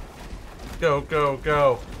 Go, go,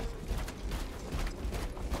 go.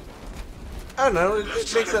 I don't know, it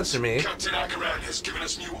makes sense to me. Captain Akaran has given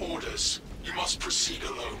us new orders. You must proceed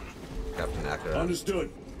alone. Captain Akira. Understood.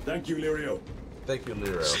 Thank you, Lirio. Thank you,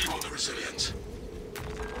 Liro. See you on the Resilient.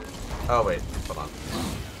 Oh wait, hold on.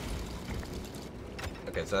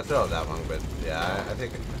 Okay, so I still have that one, but yeah, I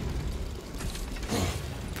think.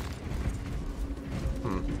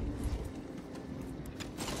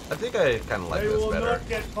 I think I kind of like this better. Not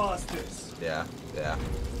get past this. Yeah, yeah.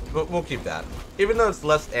 But we'll keep that. Even though it's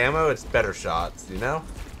less ammo, it's better shots, you know?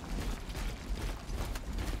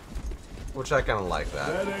 Which I kind of like that.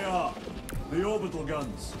 There they are. The orbital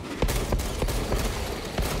guns.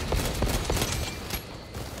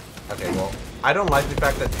 Okay, well, I don't like the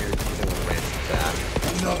fact that you're using the range attack.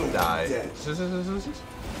 Another Die. dead.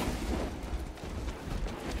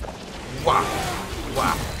 Wow.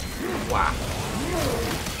 Wow. Wow.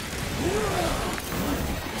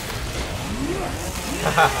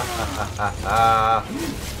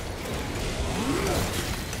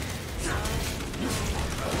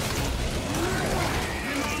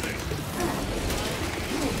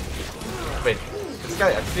 Wait, this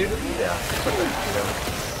guy executed? Yeah.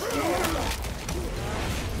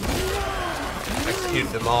 Execute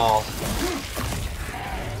them all.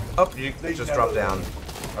 Oh, you just dropped down.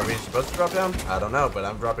 Are we supposed to drop down? I don't know, but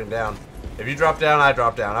I'm dropping down. If you drop down, I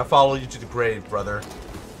drop down. I follow you to the grave, brother.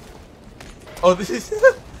 Oh, this is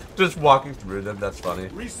just walking through them. That's funny.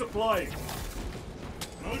 Resupplying.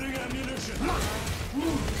 Loading ammunition.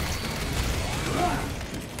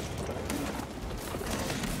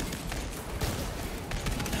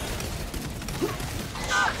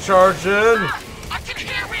 Charging. I can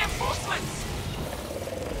hear reinforcements.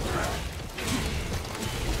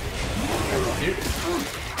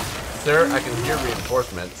 Sir, I can hear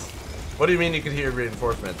reinforcements. What do you mean you can hear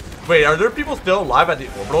reinforcements? Wait, are there people still alive at the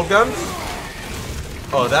orbital guns?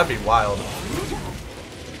 Oh, that'd be wild.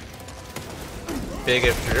 Big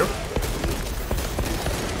if true.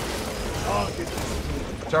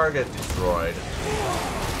 Target destroyed.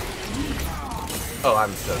 Oh,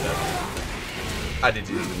 I'm so dead. I did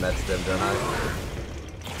use the med stem, don't I?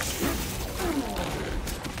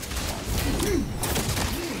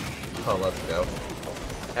 Oh, let's go.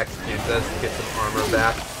 Execute this, get some armor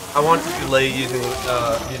back. I want to delay using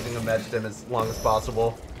using a med stem as long as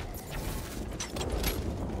possible.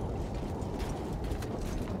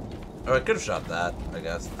 Oh, I could have shot that, I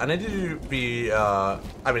guess. I need to be, I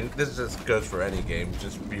mean, this just goes for any game.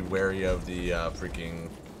 Just be wary of the freaking...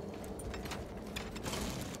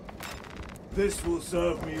 This will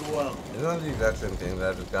serve me well. Isn't that the exact same thing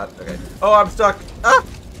that I just got? Okay. Oh, I'm stuck! Ah!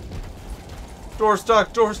 Door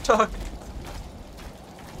stuck! Door stuck!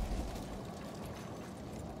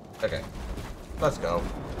 Okay. Let's go.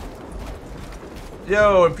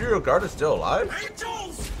 Yo, Imperial Guard is still alive?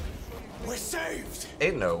 Angels! We're saved!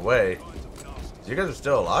 Ain't no way. You guys are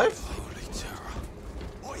still alive? Holy terror.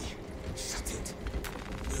 Oi, shut it.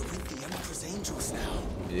 We're with the Emperor's angels now.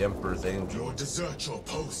 The Emperor's Angel. You'll desert your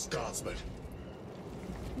post, Guardsman.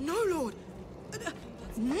 No, Lord.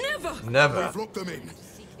 Never. Never. We've locked them in.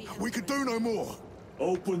 We can do no more.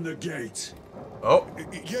 Open the gate. Oh.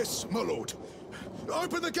 Yes, my lord.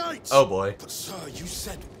 Open the gates! Oh boy. But sir, you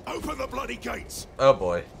said open the bloody gates! Oh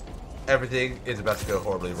boy. Everything is about to go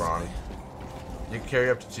horribly wrong. You can carry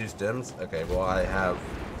up to 2 stems? Okay, well I have...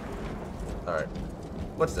 Alright.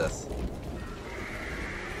 What's this?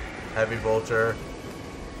 Heavy bolter.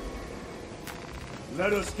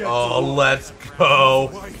 Let us get Oh, let's go!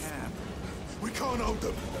 Wait. We can't hold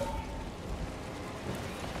them.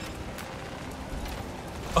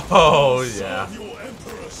 Oh, yeah. Serve your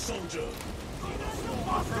Emperor, soldier.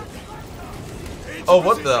 Oh,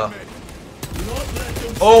 what the? Not let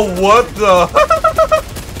them Oh, what the? What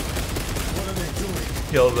are they doing?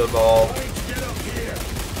 Kill them all. Get up here.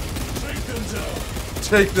 Take them down.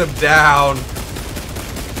 Take them down.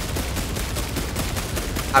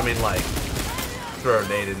 I mean, like, throw a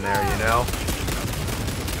nade in there, you know?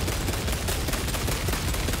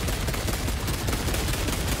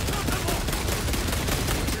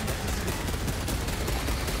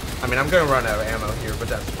 I mean, I'm gonna run out of ammo here, but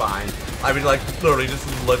that's fine. I mean, like, literally, just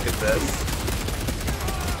look at this.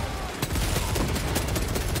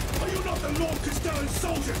 Are you not the Lord Castellan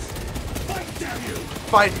soldiers? Fight, damn you!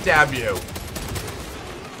 Fight, damn you!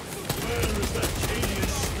 Where is that Cadian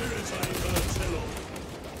spirit I heard tell of?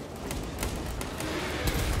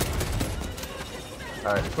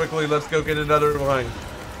 Alright, quickly, let's go get another one.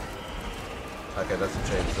 Okay, that's a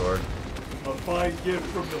chainsword. A fine gift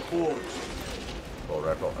from the forge. Full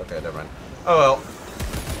rifle. Okay, never mind. Oh well.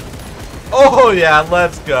 Oh yeah,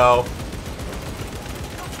 let's go.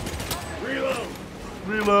 Reload.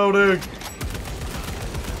 Reloading.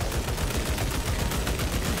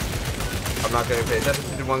 I'm not going to pay attention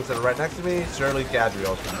to the ones that are right next to me. Surely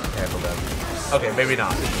Gadriel can handle them. Okay, maybe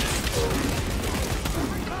not.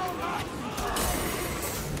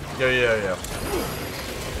 Yo, yo, yo.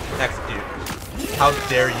 Execute. How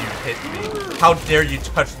dare you hit me? How dare you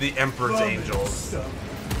touch the Emperor's angels?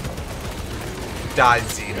 Die,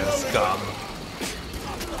 Xena, scum.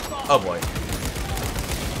 Oh boy.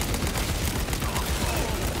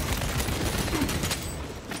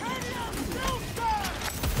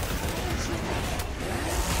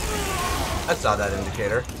 I saw that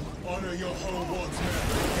indicator. Honor your home once more.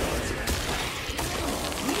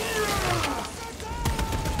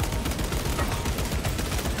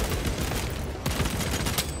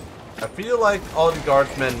 I feel like all the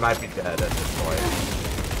guardsmen might be dead at this point.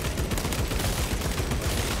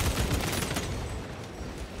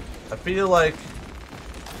 I feel like...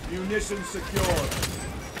 Munitions secured.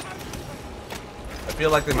 I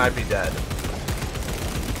feel like they might be dead.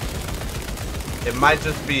 It might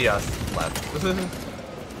just be us left.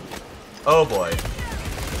 Oh boy.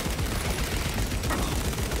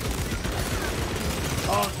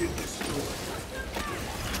 Target destroyed.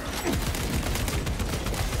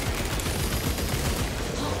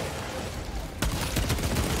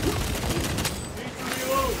 Need to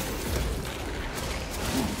reload.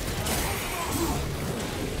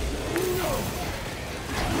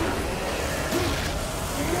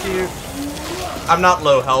 Cute. I'm not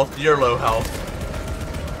low health, you're low health.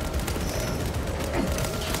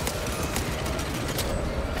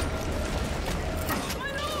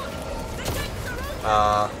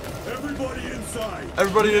 Everybody inside.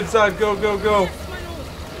 Everybody inside, go, go, go.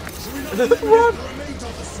 What?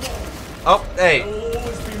 Oh, hey.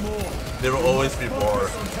 There will always be more.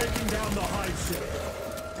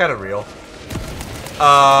 Kind of real.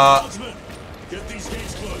 Get these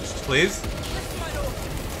gates closed. Please? Yes, my lord.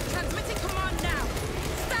 Transmitting command now.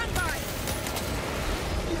 Stand by.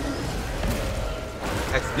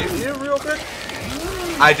 Execute you real quick?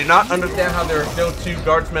 I do not understand how there are still 2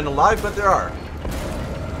 guardsmen alive, but there are.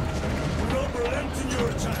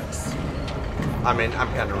 I mean,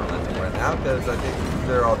 I'm kind of relenting right now because I think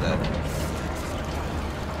they're all dead.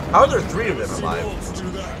 How are there 3 of them alive?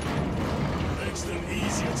 Makes them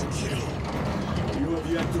easier to kill. You have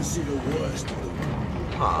yet to see the worst of them.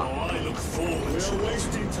 Huh. I look forward to We're it.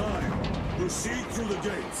 wasting time. Proceed through the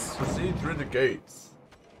gates. Proceed through the gates.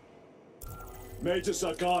 Major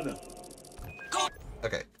Sakana.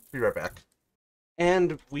 Okay, be right back.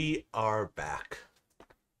 And we are back.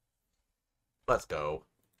 Let's go.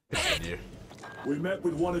 Continue. We met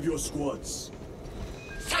with one of your squads.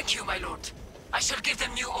 Thank you, my lord. I shall give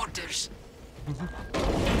them new orders.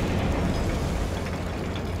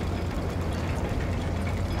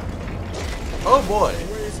 Oh boy. The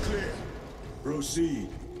way is clear. Proceed.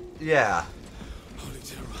 Yeah. Holy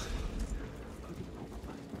terror.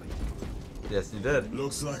 Yes, you did.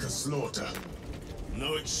 Looks like a slaughter.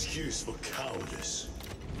 No excuse for cowardice.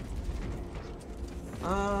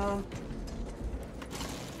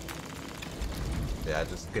 Yeah,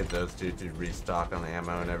 just get those 2 to restock on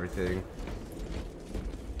ammo and everything.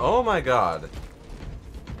 Oh my god.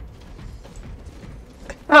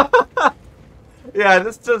 Yeah,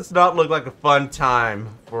 this does not look like a fun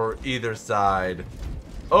time for either side.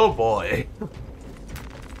 Oh boy.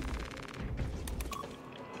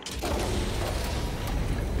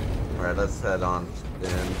 Alright, let's head on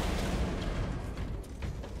in.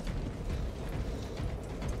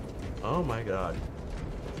 Oh my god.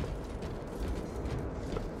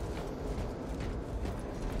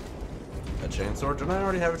 A chainsword? Don't I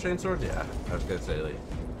already have a chainsword? Yeah, I was gonna say like.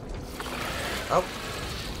 Oh,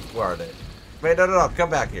 where are they? Wait, no, no, no, come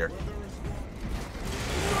back here.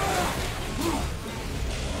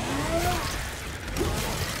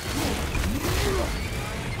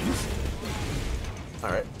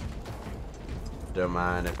 Alright. Don't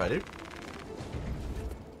mind if I do.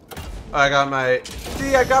 I got my...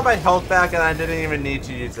 See, I got my health back and I didn't even need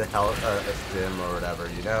to use a health, a stim or whatever,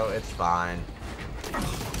 you know? It's fine.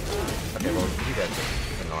 Okay, well, you guys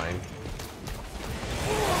are annoying.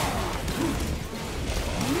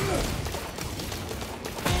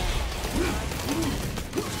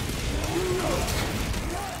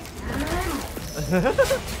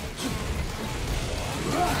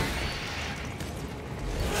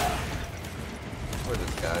 Where's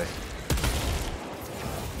this guy?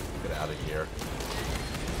 Get out of here.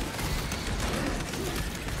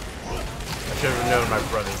 I should have known my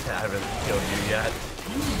brothers haven't killed you yet.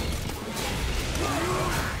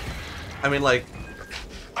 I mean, like...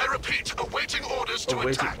 I repeat, awaiting orders to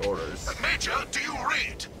attack. Orders. Major, do you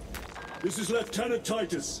read? This is Lieutenant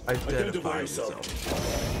Titus. Identify yourself.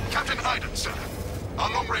 Captain Iden, sir.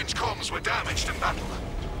 Our long-range comms were damaged in battle.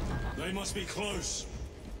 They must be close.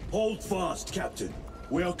 Hold fast, Captain.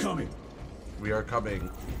 We are coming. We are coming.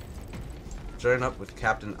 Join up with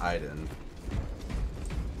Captain Iden.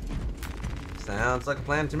 Sounds like a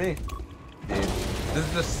plan to me. Dude, this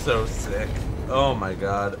is just so sick. Oh my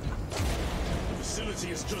god. The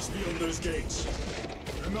facility is just beyond those gates.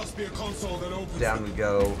 There must be a console that opens. Down we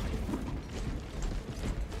go.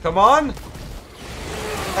 Come on!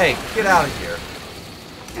 Hey, get out of here.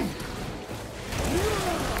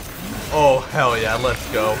 Oh, hell yeah, let's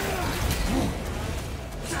go.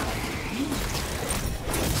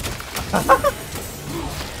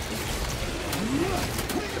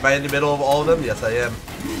 Am I in the middle of all of them? Yes, I am.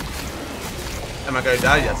 Am I gonna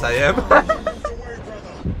die? Yes, I am.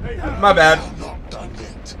 My bad.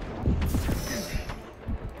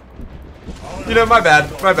 You know, my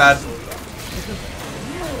bad. My bad.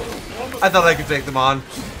 I thought I could take them on.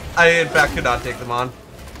 I, in fact, could not take them on.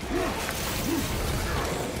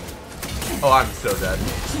 Oh, I'm so dead.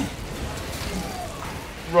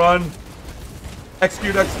 Run.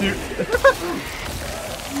 Execute, execute.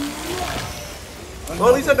 Well,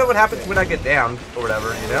 at least I know what happens when I get down, or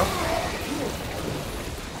whatever, you know?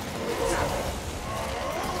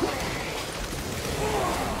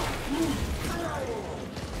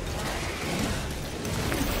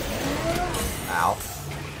 Ow.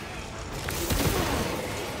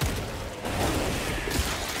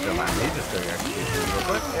 Don't mind me, just doing execution real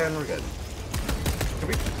quick, and we're good. Can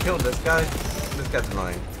we kill this guy? This guy's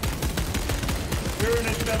annoying.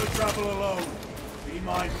 Tyranids never travel alone. Be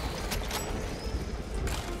mindful.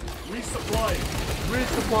 Resupplying.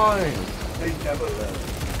 Resupplying. They never learn.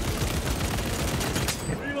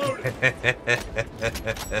 Reloading.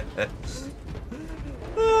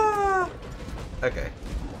 Okay.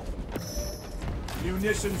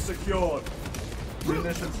 Munitions secured.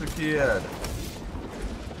 Munitions secured.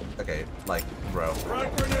 Okay, like, bro.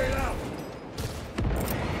 Frag grenade out.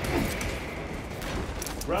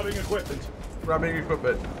 Grabbing equipment. Grabbing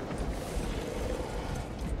equipment.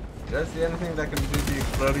 Did I see anything that can do the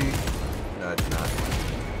exploding? No, I did not.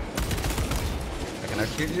 I can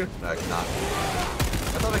execute you? No, I cannot.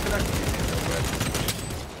 I thought I could execute you real quick.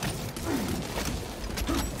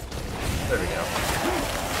 There we go.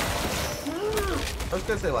 I was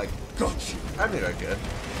gonna say, like, Got you. I knew I could.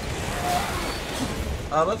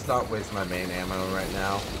 Let's not waste my main ammo right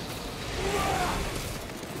now.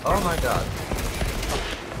 Oh my god.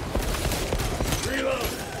 Reload.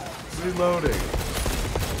 Reloading.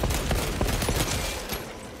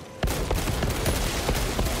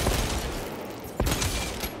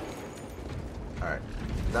 Alright.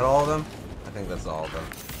 Is that all of them? I think that's all of them.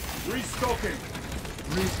 Restocking.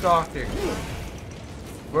 Restocking.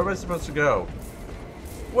 Where am I supposed to go?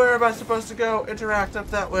 Where am I supposed to go? Interact up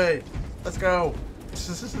that way. Let's go.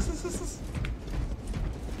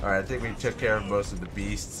 Alright, I think we took care of most of the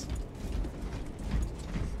beasts.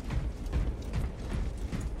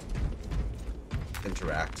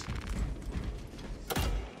 Interact.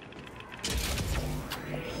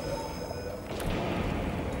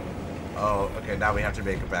 Oh, okay, now we have to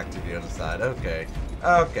make it back to the other side. Okay.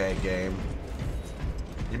 Okay, game.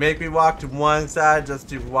 You make me walk to one side just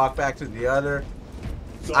to walk back to the other.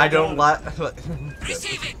 So I don't like...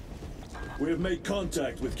 Receiving! We have made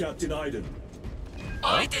contact with Captain Iden.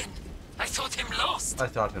 Iden! I thought him lost. I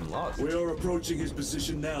thought him lost. We are approaching his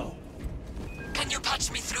position now. Can you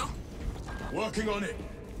patch me through? Working on it.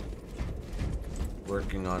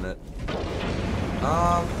 Working on it.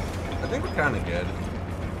 I think we're kind of good.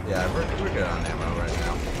 Yeah, we're good on ammo right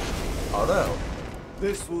now. Although,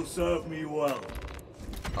 This will serve me well.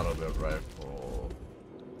 auto build rifle.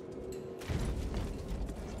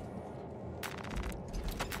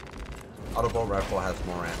 Auto bolt rifle has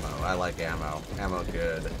more ammo. I like ammo. Ammo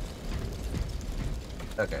good.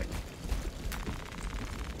 Okay.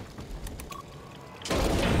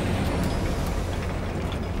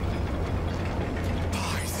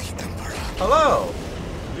 Hello.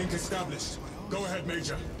 Link established. Go ahead,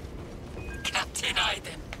 Major. Captain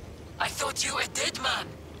Iden. I thought you a dead man.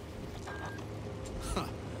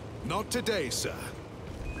 Not today, sir.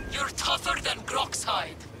 You're tougher than Grok's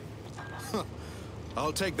hide.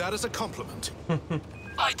 I'll take that as a compliment.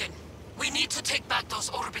 Iden, we need to take back those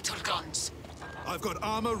orbital guns. I've got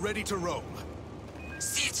armor ready to roll.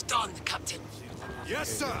 See it done, Captain. Yes,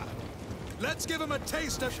 sir. Let's give him a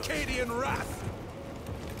taste of Cadian wrath.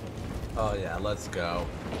 Oh yeah, let's go.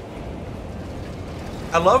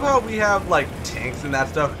 I love how we have like tanks and that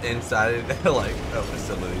stuff inside like a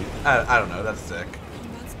facility. I don't know, that's sick.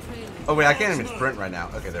 Oh wait, I can't even sprint right now.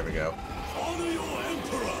 Okay, there we go. Honor your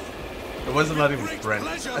Emperor. It wasn't letting me sprint.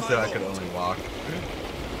 I said I could only walk.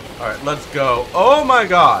 Alright, let's go. Oh my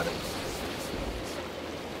god!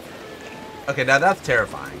 Okay, now that's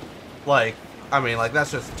terrifying. Like, I mean, like,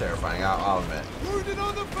 that's just terrifying, I'll admit. Wounded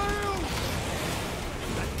on the field!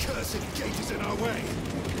 That cursed gate is in our way.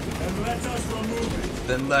 And let us remove it.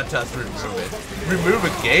 Then let us remove it. Remove a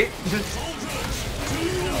gate?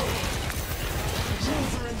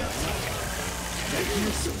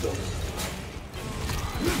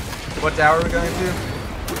 What tower are we going to?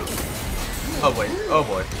 Oh wait, oh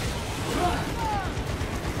boy.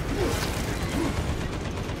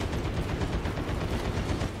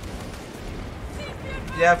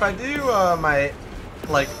 Yeah, if I do my,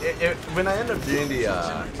 like, when I end up doing the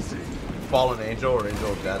Fallen Angel or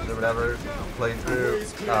Angel of Death or whatever playthrough,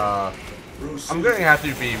 I'm going to have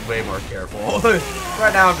to be way more careful.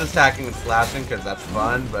 Right now I'm just hacking and slashing because that's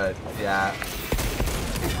fun, but yeah.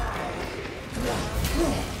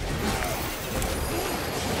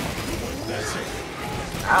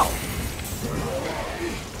 Ow.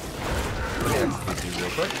 Let me execute you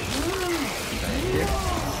real quick. Thank you.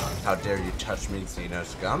 How dare you touch me, Xeno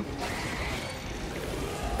scum?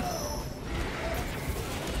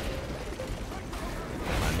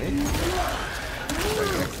 Mind me.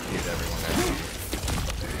 Execute everyone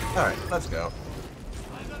there. Alright, let's go.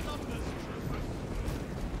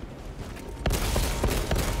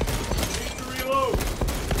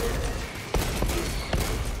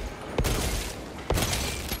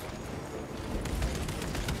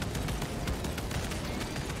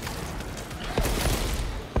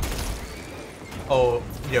 Oh,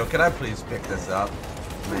 yo, can I please pick this up?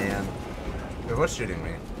 Man. Wait, what's shooting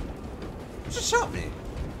me? Who just shot me?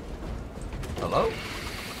 Hello?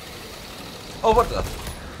 Oh, what the?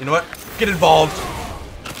 You know what? Get involved!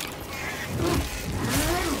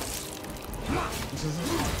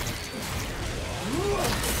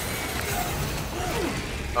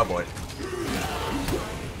 Oh boy.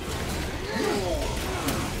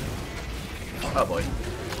 Oh boy.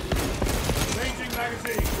 Changing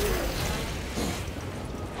magazine.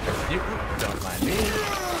 You don't mind me.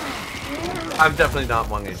 I'm definitely not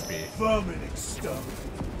 1 HP. Vermin exterminated.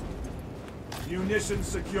 Munitions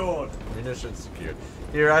secured. Munitions secured.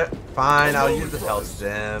 Here, fine, I'll use the health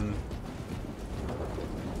stem.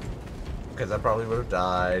 Because I probably would have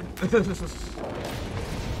died.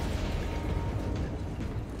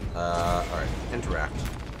 Alright, interact.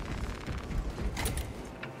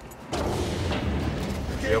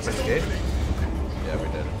 Did we open the gate? Yeah, we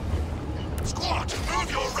did. Squad, move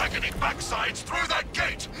your reckoning backsides through that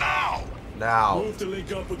gate, now! Now. Move to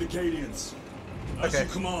link up with the Cadians. As Okay. you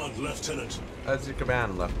command, Lieutenant. As you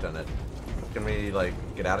command, Lieutenant. Can we, like,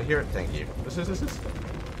 get out of here? Thank you.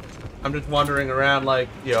 I'm just wandering around, like,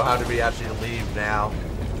 you know, how do we actually leave now?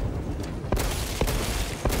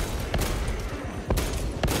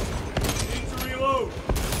 Need to reload.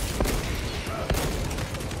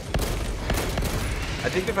 I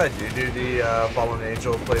think if I do the Fallen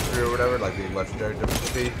Angel playthrough or whatever, like the legendary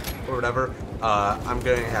difficulty or whatever, I'm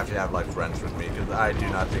going to have like friends with me because I do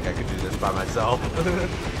not think I could do this by myself.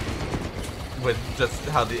 With just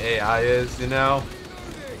how the AI is, you know.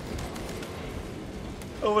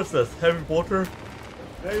 Oh, what's this? Heavy water?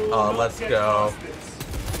 Let's go.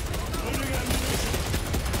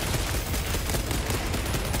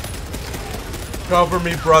 Cover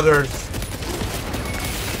me, brothers.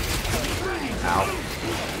 Ow.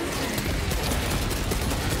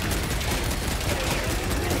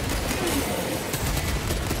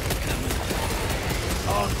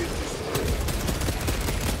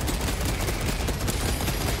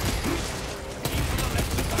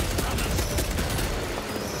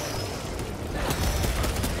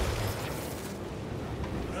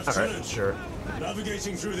 Alright, sure.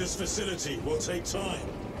 Navigating through this facility will take time.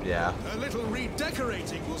 Yeah. A little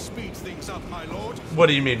redecorating will speed things up, my lord. What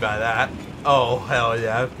do you mean by that? Oh, hell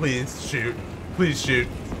yeah. Please shoot. Please shoot.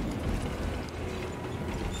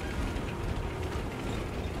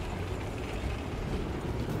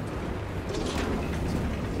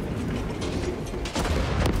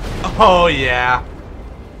 Oh, yeah.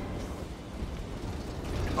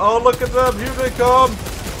 Oh, look at them. Here they come.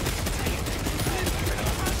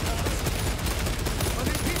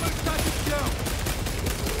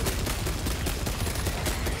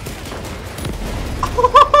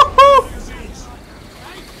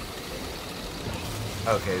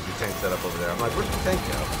 Okay, the tank set up over there. I'm like, where'd the tank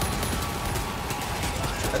go?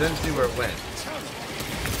 I didn't see where it went.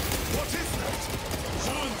 What is that?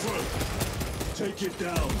 Take it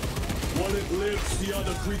down. While it lives, the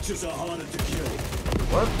other creatures are harder to kill.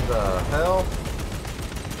 What the hell?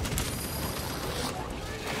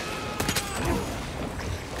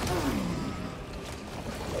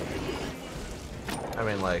 I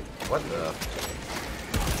mean, like, what the?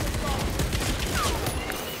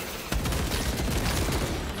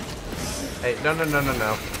 Hey, no.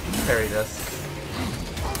 Parry this.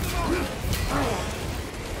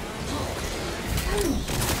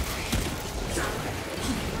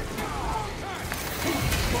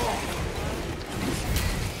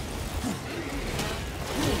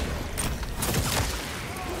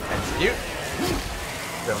 Execute.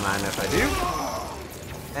 Don't mind if I do.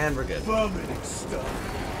 And we're good.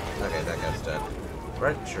 Okay, that guy's dead.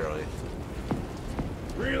 Right, surely.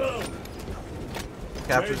 Reload.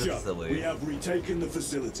 Capture the Major, facility. we have retaken the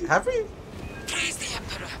facility. Have we? Praise the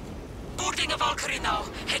Emperor. Boarding a Valkyrie now,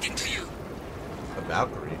 heading to you. A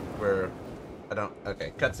Valkyrie? Where? I don't.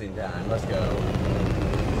 Okay, cutscene time. Let's go.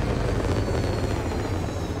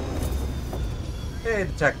 Hey,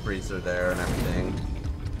 the tech priests are there and everything.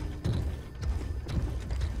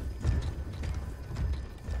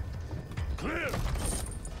 Clear.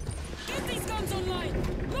 Get these guns online!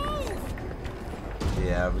 Move!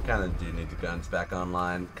 Yeah, we kind of do need the guns back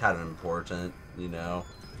online. Kind of important, you know.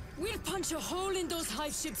 We'll punch a hole in those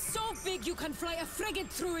hive ships so big you can fly a frigate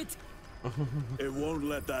through it. It won't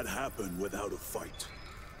let that happen without a fight.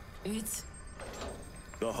 It's...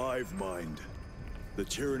 The hive mind. The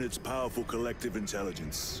Tyranid's powerful collective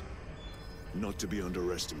intelligence. Not to be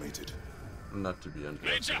underestimated. Not to be Major,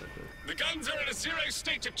 underestimated. the guns are in a zero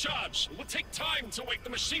state of charge. It will take time to wake the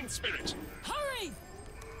machine spirit. Hurry!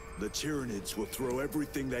 The Tyranids will throw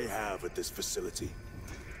everything they have at this facility.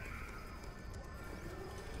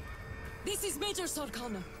 This is Major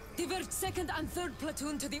Sarkana. Divert 2nd and 3rd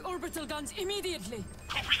platoon to the orbital guns immediately.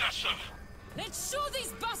 Copy that, sir. Let's show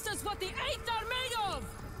these bastards what the 8th are made of!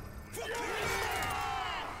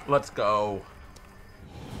 Let's go.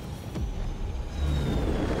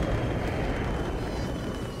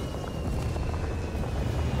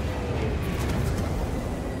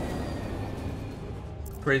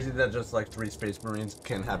 Crazy that just like 3 Space Marines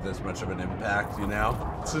can have this much of an impact, you know?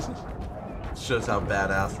 Shows how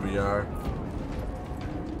badass we are.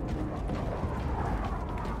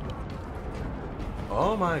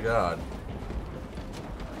 Oh my god.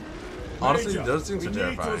 Honestly, Major, those things are we need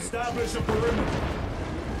to terrifying. establish a perimeter.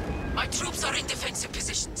 My troops are in defensive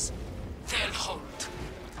positions. They'll hold.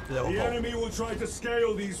 They'll The hold. enemy will try to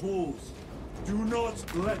scale these walls. Do not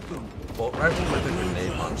let them. Bolt rifle with a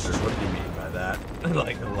grenade launcher. What do you mean by that?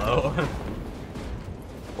 Like, hello?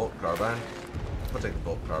 Bolt carbine? I'll take the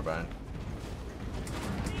bolt carbine.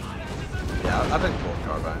 Yeah, I'll take the bolt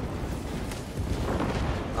carbine.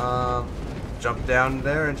 Jump down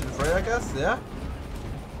there into the fray, I guess? Yeah?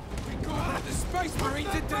 The Space Marine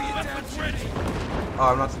didn't do your damn ready. Oh,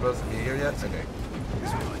 I'm not supposed to be here yet? Okay.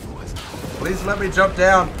 Please let me jump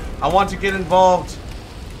down. I want to get involved.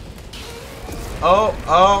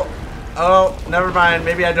 Oh, never mind.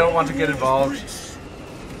 Maybe I don't want to get involved.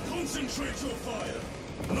 Concentrate your fire.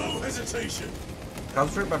 No hesitation.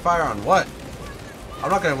 Concentrate my fire on what? I'm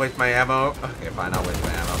not gonna waste my ammo. Okay, fine, I'll waste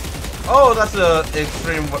my ammo. Oh, that's a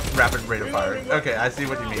extreme rapid rate of fire. Okay, I see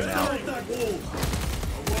what you mean now.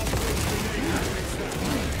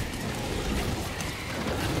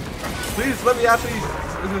 Please let me actually.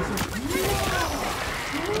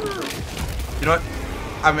 You know what?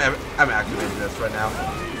 I'm activating this right now.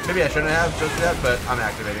 Maybe I shouldn't have just yet, but I'm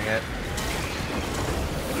activating it.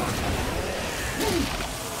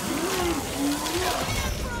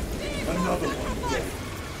 Another one.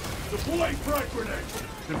 Deploy frag grenades.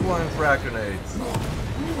 Deploying frag grenades.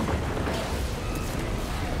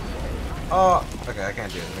 Oh, okay, I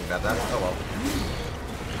can't do anything about that. Oh well.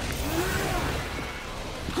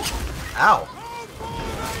 Ow.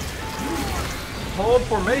 Hold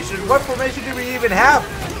formation? What formation do we even have?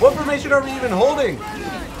 What formation are we even holding?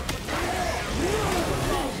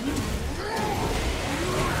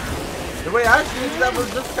 The way I see it, that was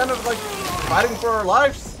just kind of like fighting for our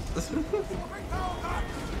lives.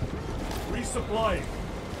 Resupplying.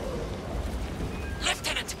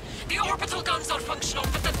 Lieutenant, the orbital guns are functional,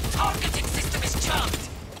 but the targeting system is jammed.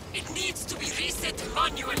 It needs to be reset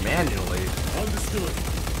manually. Manually? Understood.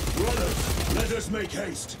 Runners, let us make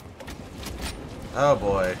haste. Oh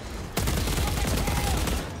boy.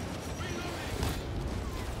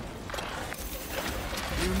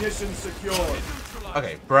 Munitions secured.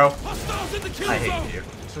 Okay, bro. I hate you.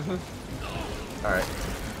 Alright,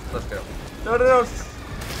 let's go. No.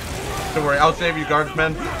 Don't worry, I'll save you,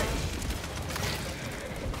 guardsmen.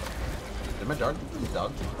 Did my dog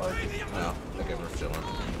bark? No. Okay, we're chilling.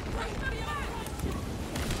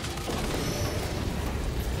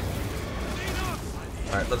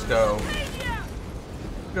 Alright, let's go.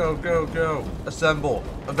 Go. Assemble.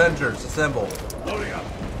 Avengers, assemble. Loading up.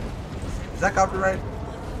 Is that copyright?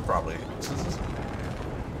 Probably.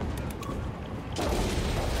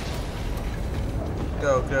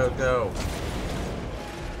 Go, go, go.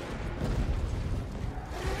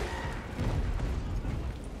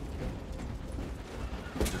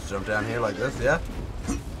 Just jump down here like this, yeah?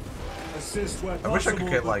 Assist where I wish I could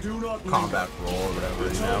possible, get but like do not combat roll or whatever,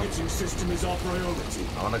 The you know? targeting system is our priority.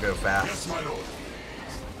 I wanna go fast. Yes, my lord.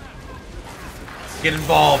 Get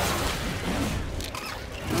involved!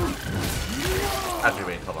 Actually,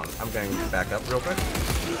 wait, hold on. I'm going back up real quick.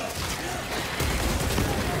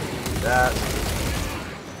 That.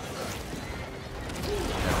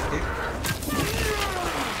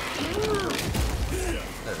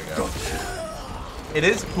 There we go. It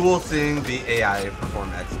is cool seeing the AI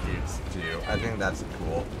perform executes too. I think that's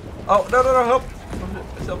cool. Oh, no, no, no, help!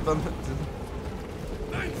 Help them.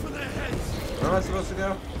 Where am I supposed to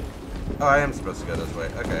go? Oh, I am supposed to go this way.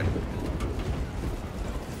 Okay.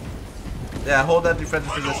 Yeah, hold that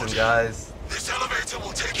defensive position, guys. This elevator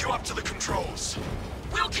will take you up to the controls.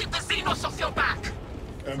 We'll keep the Xenos off your back.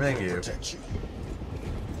 Thank you. Protect you.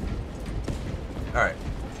 Alright.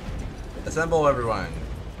 Assemble, everyone.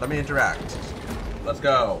 Let me interact. Let's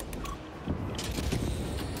go.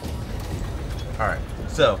 Alright,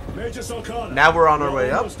 so Major Solkana, now we're on our way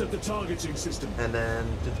up. Almost at the targeting system. And then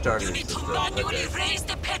to the You targeting need to system. manually Okay. raise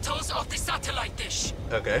the petals of the satellite dish.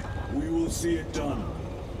 Okay. We will see it done.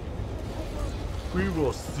 We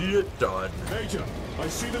will see it done. Major, I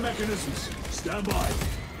see the mechanisms. Stand by.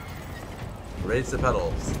 Raise the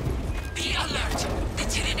pedals. Be alert. The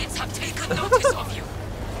Tyranids have taken notice of you.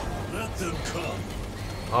 Let them come.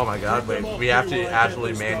 Oh my god, Take them wait, off we have me to while I get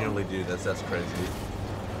actually this manually do this. That's crazy.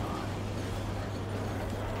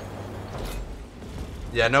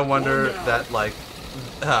 Yeah, no wonder that, like,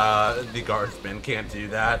 the guardsmen can't do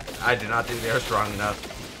that. I do not think they are strong enough.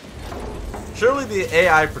 Surely the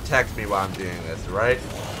AI protects me while I'm doing this, right?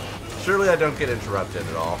 Surely I don't get interrupted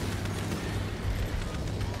at all.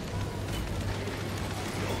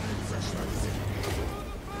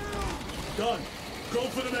 Done. Go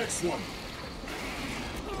for the next one.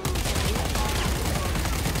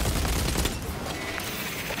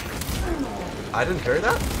 I didn't carry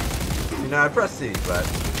that? You know, I pressed C, but...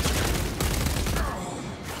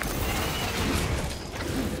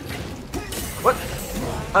 What?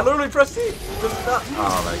 I literally pressed C! Just not...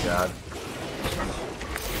 Oh my god.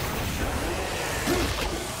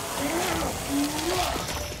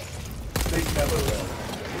 They never will.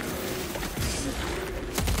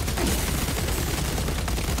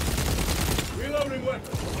 Reloading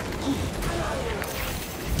weapon.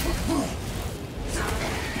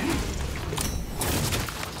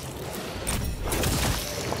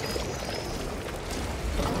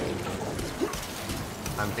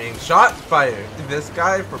 I'm being shot by this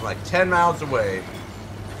guy from like 10 miles away.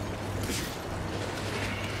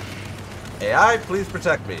 AI, please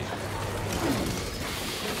protect me.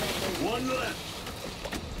 One left.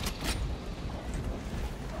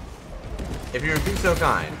 If you would be so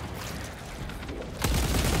kind.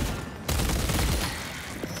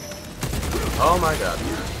 Oh my god.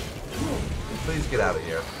 Please get out of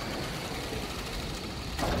here.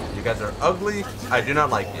 You guys are ugly. I do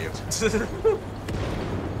not like you.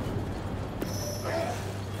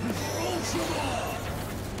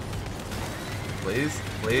 Please,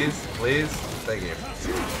 please, please. Thank you.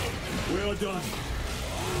 We are done.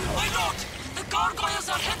 My lord, the gargoyles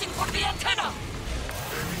are heading for the antenna.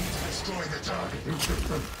 Destroy the targeting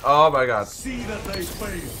system. Oh my god. See that they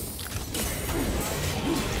fail.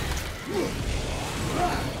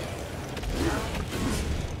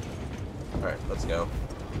 Alright, let's go.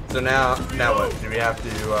 So now what? Do we have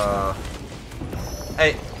to,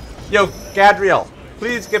 Hey! Yo, Gadriel!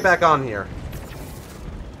 Please get back on here.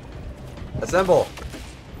 Assemble!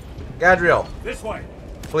 Gadriel! This way.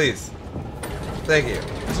 Please. Thank you.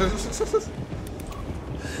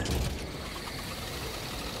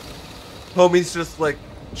 Homie's just, like,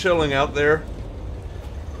 chilling out there.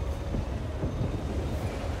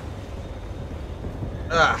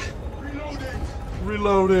 Ah! Reloading.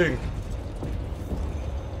 Reloading!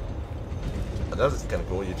 Oh, that was kind of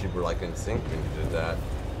cool. YouTube were like in sync when you did that.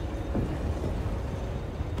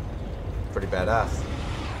 Pretty badass.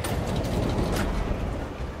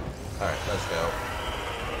 Alright, let's go.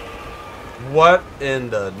 What in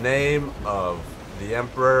the name of the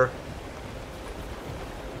Emperor?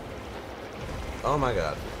 Oh my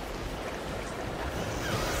god.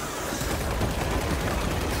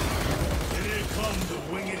 Here come the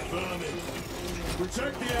winged vermin.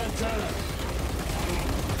 Protect the antenna.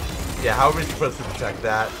 Yeah, how are we supposed to protect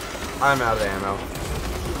that? I'm out of ammo.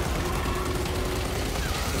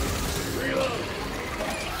 Reload.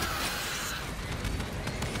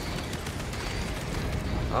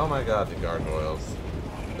 Oh my god, the gargoyles.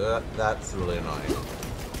 That's really annoying.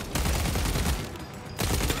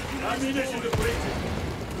 Ammunition depleted.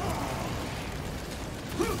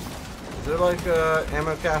 Is there like a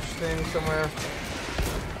ammo cache thing somewhere?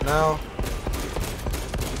 No?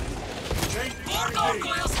 More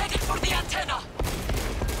gargoyles headed for the antenna!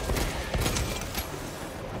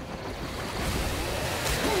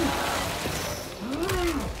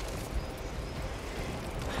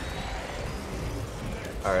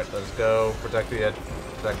 Alright, let's go protect the edge.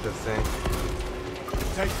 Protect this thing.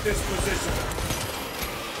 Take this position.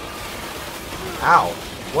 Ow!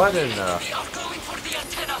 What in the... We are going for the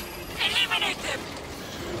antenna! Eliminate them!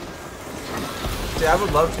 See, I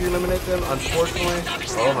would love to eliminate them, unfortunately.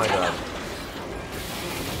 Oh my god.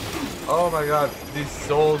 Oh my god, these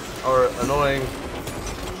souls are annoying.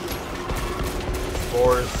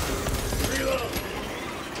 Spores.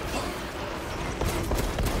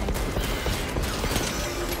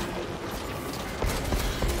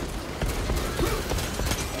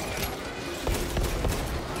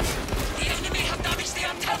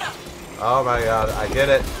 Oh my god, I get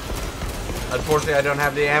it. Unfortunately, I don't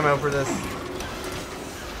have the ammo for this.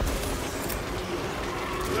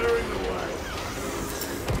 Clearing the way.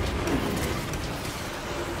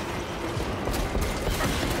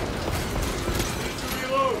 Need to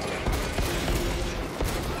reload.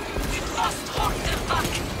 We must hold them back.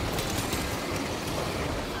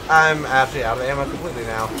 I'm actually out of ammo completely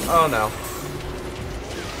now. Oh no.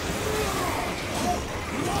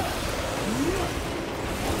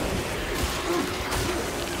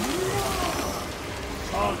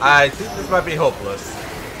 I think this might be hopeless,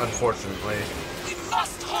 unfortunately. We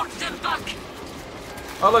must hold them back.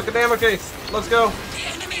 Oh look, an ammo case! Let's go! The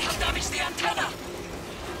enemy has damaged the antenna.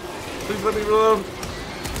 Please let me reload.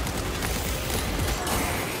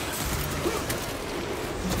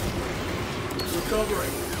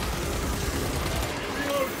 Recovering.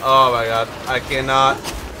 Oh my god, I cannot.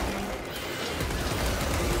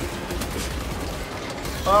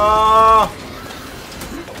 Oh!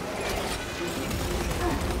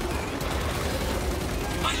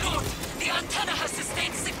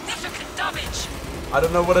 I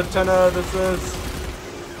don't know what antenna this is.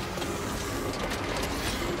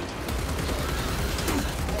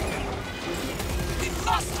 We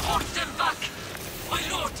must hold them back. My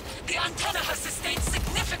lord, the antenna has sustained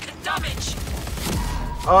significant damage.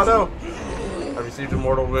 Oh no! I received a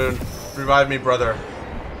mortal wound. Revive me, brother.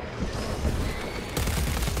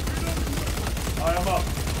 I am up.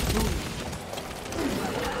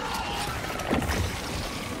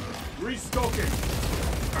 Restocking.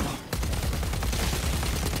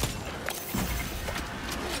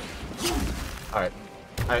 Alright,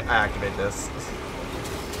 I activate this.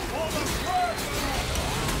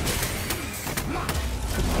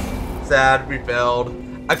 Sad, we failed.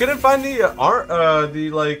 I couldn't find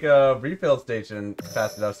the refill station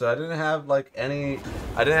fast enough, so I didn't have like any.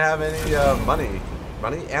 I didn't have any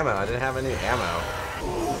ammo. I didn't have any ammo.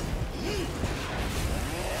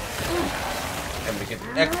 And we can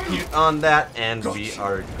execute on that, and we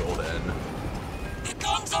are golden. The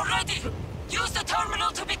guns are ready. Use the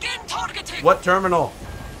terminal to begin targeting. What terminal?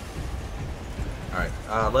 All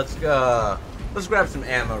right, let's grab some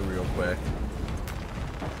ammo real quick.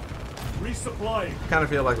 Resupplying. Kind of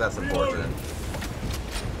feel like that's important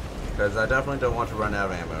because I definitely don't want to run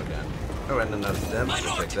out of ammo again. Oh, and another stem.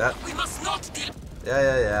 We'll take that. We must not deal.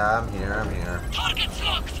 Yeah. I'm here. Target's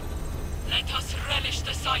locked. Let us relish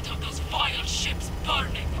the sight of those vile ships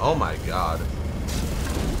burning. Oh my god.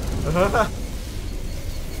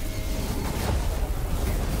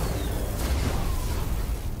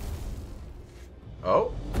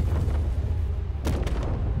 Oh.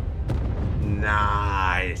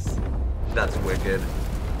 Nice. That's wicked.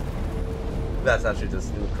 That's actually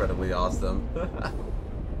just incredibly awesome.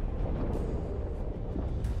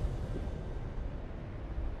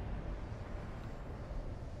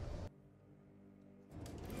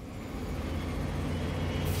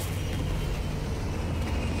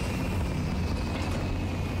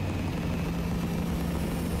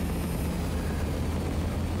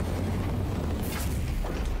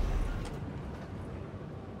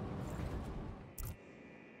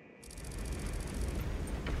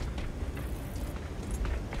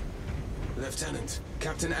 Lieutenant,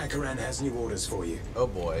 Captain Akaran has new orders for you. Oh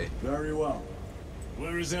boy. Very well.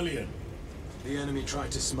 Where is Elian? The enemy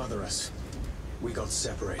tried to smother us. We got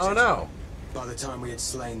separated. Oh no. By the time we had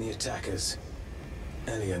slain the attackers,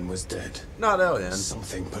 Elian was dead. Not Elian.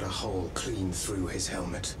 Something put a hole clean through his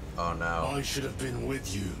helmet. Oh no. I should have been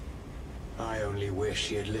with you. I only wish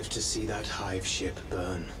he had lived to see that hive ship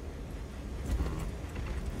burn.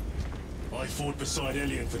 I fought beside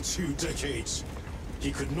Elian for 2 decades.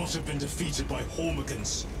 He could not have been defeated by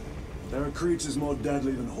Hormigans. There are creatures more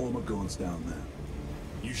deadly than Hormigons down there.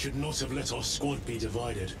 You should not have let our squad be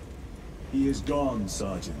divided. He is gone,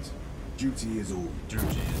 Sergeant. Duty is all. Duty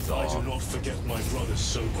is all. I do not forget my brothers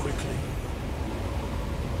so quickly.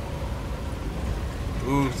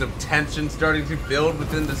 Ooh, some tension starting to build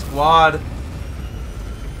within the squad.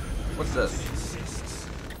 What's this?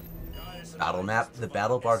 Battle map. The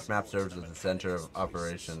battle barge map serves as the center of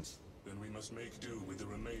operations. Then we must make do with the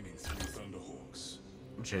remaining 3 Thunderhawks.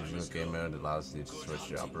 Changing the game mode allows you to switch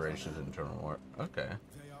to operations and internal war. Okay.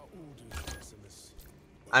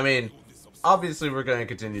 I mean, obviously we're going to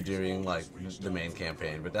continue doing like the main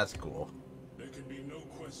campaign, but that's cool. There can be no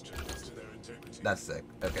question as to their integrity. That's sick.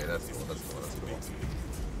 Okay, that's cool. That's cool. That's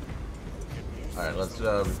cool. All right, let's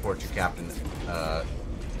report to Captain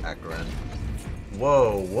Akron.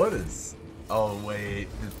 Whoa, what is? Oh wait,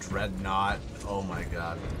 the Dreadnought. Oh my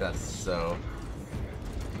God, that's so.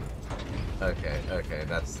 Okay, okay,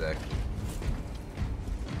 that's sick.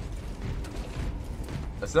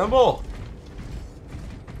 Assemble!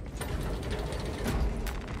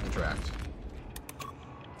 Interact.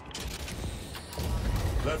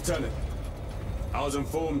 Lieutenant, I was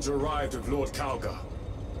informed you arrived with Lord Calgar.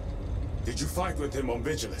 Did you fight with him on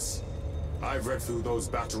Vigilus? I've read through those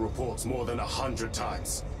battle reports more than 100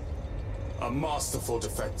 times. A masterful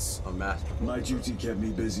defense. A masterful. My duty kept me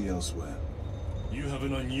busy elsewhere. You have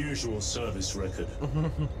an unusual service record.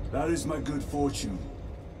 That is my good fortune.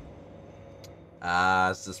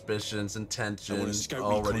 Suspicions and tensions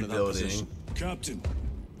already building. Captain,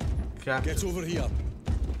 Captain, get over here.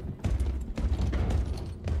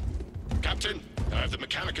 Captain, I have the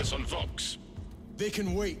Mechanicus on Vox. They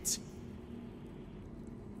can wait.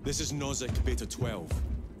 This is Nozick Beta 12,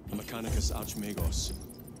 a Mechanicus Archmagos.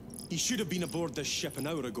 He should have been aboard this ship an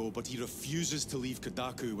hour ago, but he refuses to leave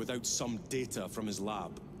Kadaku without some data from his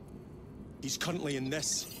lab. He's currently in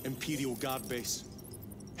this Imperial Guard base.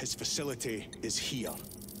 His facility is here.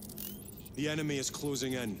 The enemy is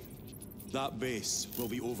closing in. That base will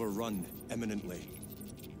be overrun imminently.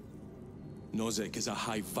 Nozick is a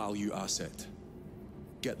high-value asset.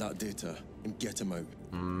 Get that data and get him out.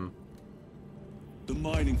 The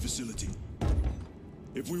mining facility.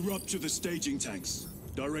 If we rupture the staging tanks,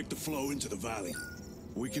 direct the flow into the valley,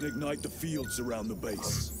 we can ignite the fields around the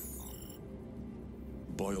base.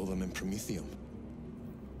 Boil them in promethium.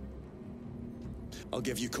 I'll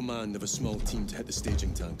give you command of a small team to hit the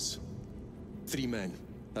staging tanks. 3 men.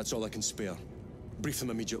 That's all I can spare. Brief them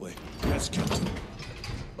immediately. Yes, Captain.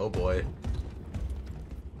 oh boy.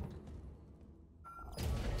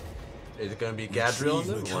 Is it going to be Gadriel in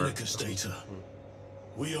them? Mechanicus data.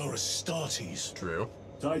 We are Astartes. True.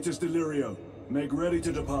 Titus Delirio, make ready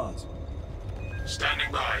to depart.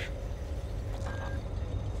 Standing by.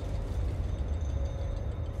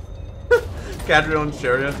 Gadriel and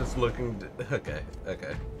Chariot just looking. Okay,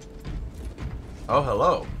 okay. Oh,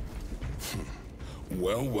 hello.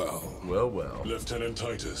 Well, well. Well, well. Lieutenant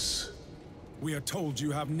Titus. We are told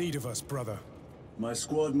you have need of us, brother. My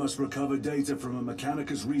squad must recover data from a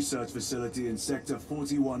Mechanicus research facility in Sector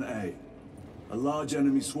 41A. A large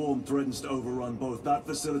enemy swarm threatens to overrun both that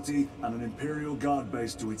facility and an Imperial Guard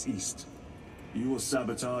base to its east. You will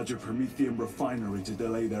sabotage a Promethium refinery to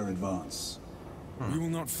delay their advance. We will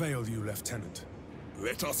not fail you, Lieutenant.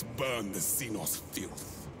 Let us burn the Xenos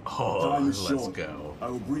filth. Oh, Time is let's short. go. I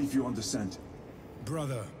will brief you on descent.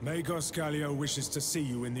 Brother, Magos Gallio wishes to see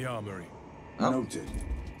you in the armory. Oh. Noted.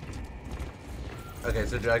 Okay,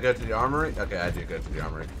 so do I go to the armory? Okay, I do go to the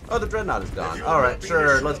armory. Oh, the Dreadnought is gone. Alright,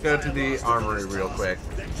 sure, let's go to the armory real quick.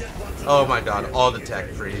 Oh my god, all the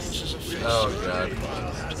tech priests. Oh god.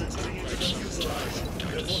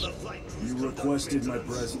 You requested my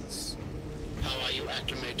presence. How are you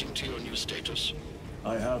acclimating to your new status?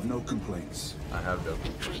 I have no complaints. I have no...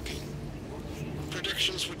 Intriguing.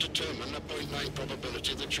 Predictions would determine a 0.9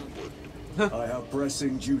 probability that you would. I have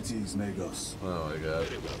pressing duties, Magos. Oh my god.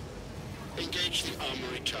 Very well. Engage the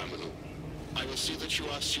armory terminal. I will see that you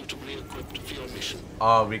are suitably equipped for your mission.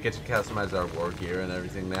 Oh, we get to customize our war gear and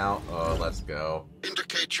everything now? Oh, let's go.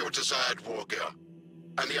 Indicate your desired war gear,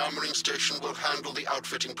 and the armoring station will handle the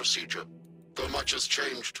outfitting procedure, though much has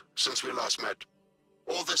changed since we last met.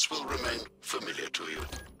 All this will remain familiar to you.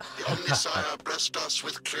 The Omnisire blessed us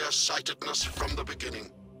with clear-sightedness from the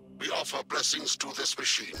beginning. We offer blessings to this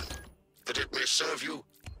machine, that it may serve you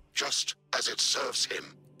just as it serves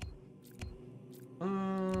him.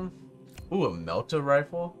 Ooh, a melter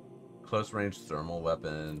rifle? Close range thermal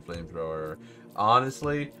weapon, flamethrower.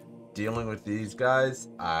 Honestly, dealing with these guys,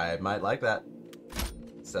 I might like that.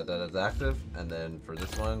 Set that as active, and then for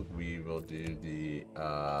this one, we will do the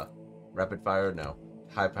rapid fire. No,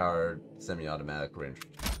 high-powered semi-automatic range.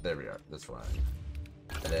 There we are. This one.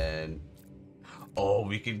 And then, oh,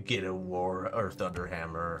 we can get a war or thunder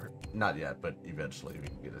hammer. Not yet, but eventually we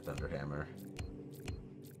can get a thunder hammer.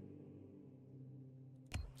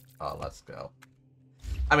 Oh, let's go.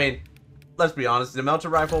 I mean, let's be honest. The melter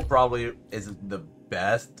rifle probably isn't the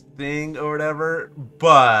best thing or whatever,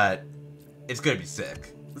 but it's gonna be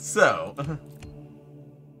sick. So,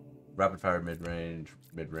 rapid fire, mid-range,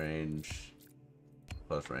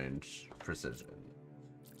 close range, precision.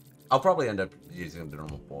 I'll probably end up using the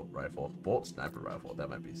normal bolt sniper rifle. That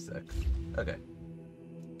might be sick. Okay.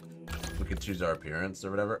 We can choose our appearance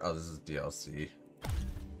or whatever. Oh, this is DLC.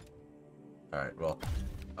 Alright, well.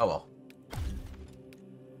 Oh well.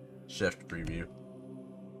 Shift preview.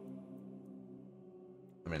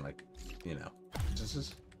 I mean, like, you know. This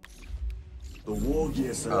is... The war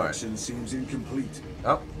gear selection seems incomplete.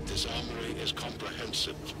 Oh. This armory is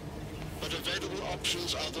comprehensive, but available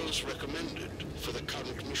options are those recommended for the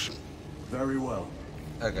current mission. Very well.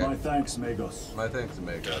 Okay. My thanks, Magos. My thanks,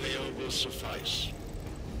 Magos. Galio will suffice.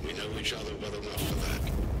 We know each other well enough for that.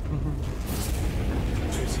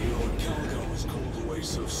 Pity Lord Calgar was called away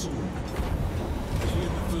so soon. He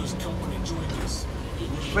and the first company joined us.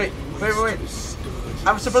 Wait.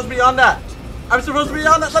 I'm supposed to be on that. I'm supposed to be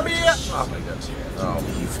on that. Let me. Oh my god. Oh.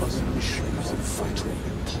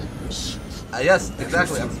 Yes,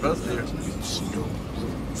 exactly. I'm supposed to.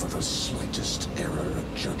 For the slightest error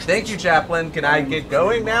of judgment. Thank you, Chaplain. Can I get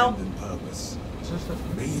going now?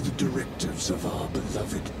 May the directives of our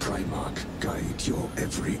beloved Primarch guide your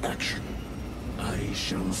every action. I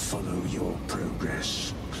shall follow your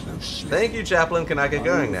progress closely. Thank you, Chaplain. Can I get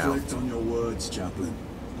going now? Reflect on your words, Chaplain.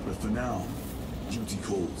 But for now, duty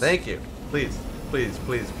calls. Thank you. Please,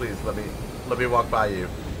 let me walk by you.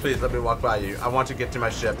 Please let me walk by you. I want to get to my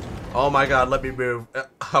ship. Oh my god, let me move.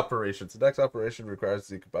 Operations. The next operation requires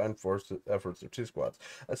the combined force efforts of 2 squads.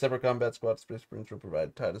 A separate combat squad, Space Marines, will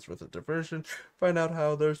provide Titus with a diversion. Find out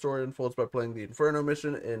how their story unfolds by playing the Inferno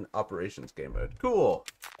mission in Operations game mode. Cool.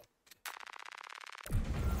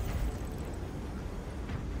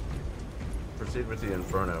 Proceed with the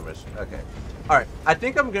Inferno mission. Okay. Alright, I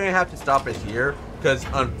think I'm going to have to stop it here, because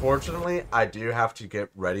unfortunately, I do have to get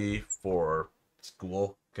ready for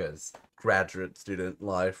school, because graduate student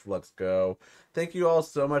life. Let's go. Thank you all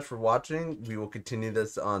so much for watching. We will continue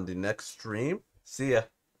this on the next stream. See ya.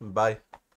 Bye.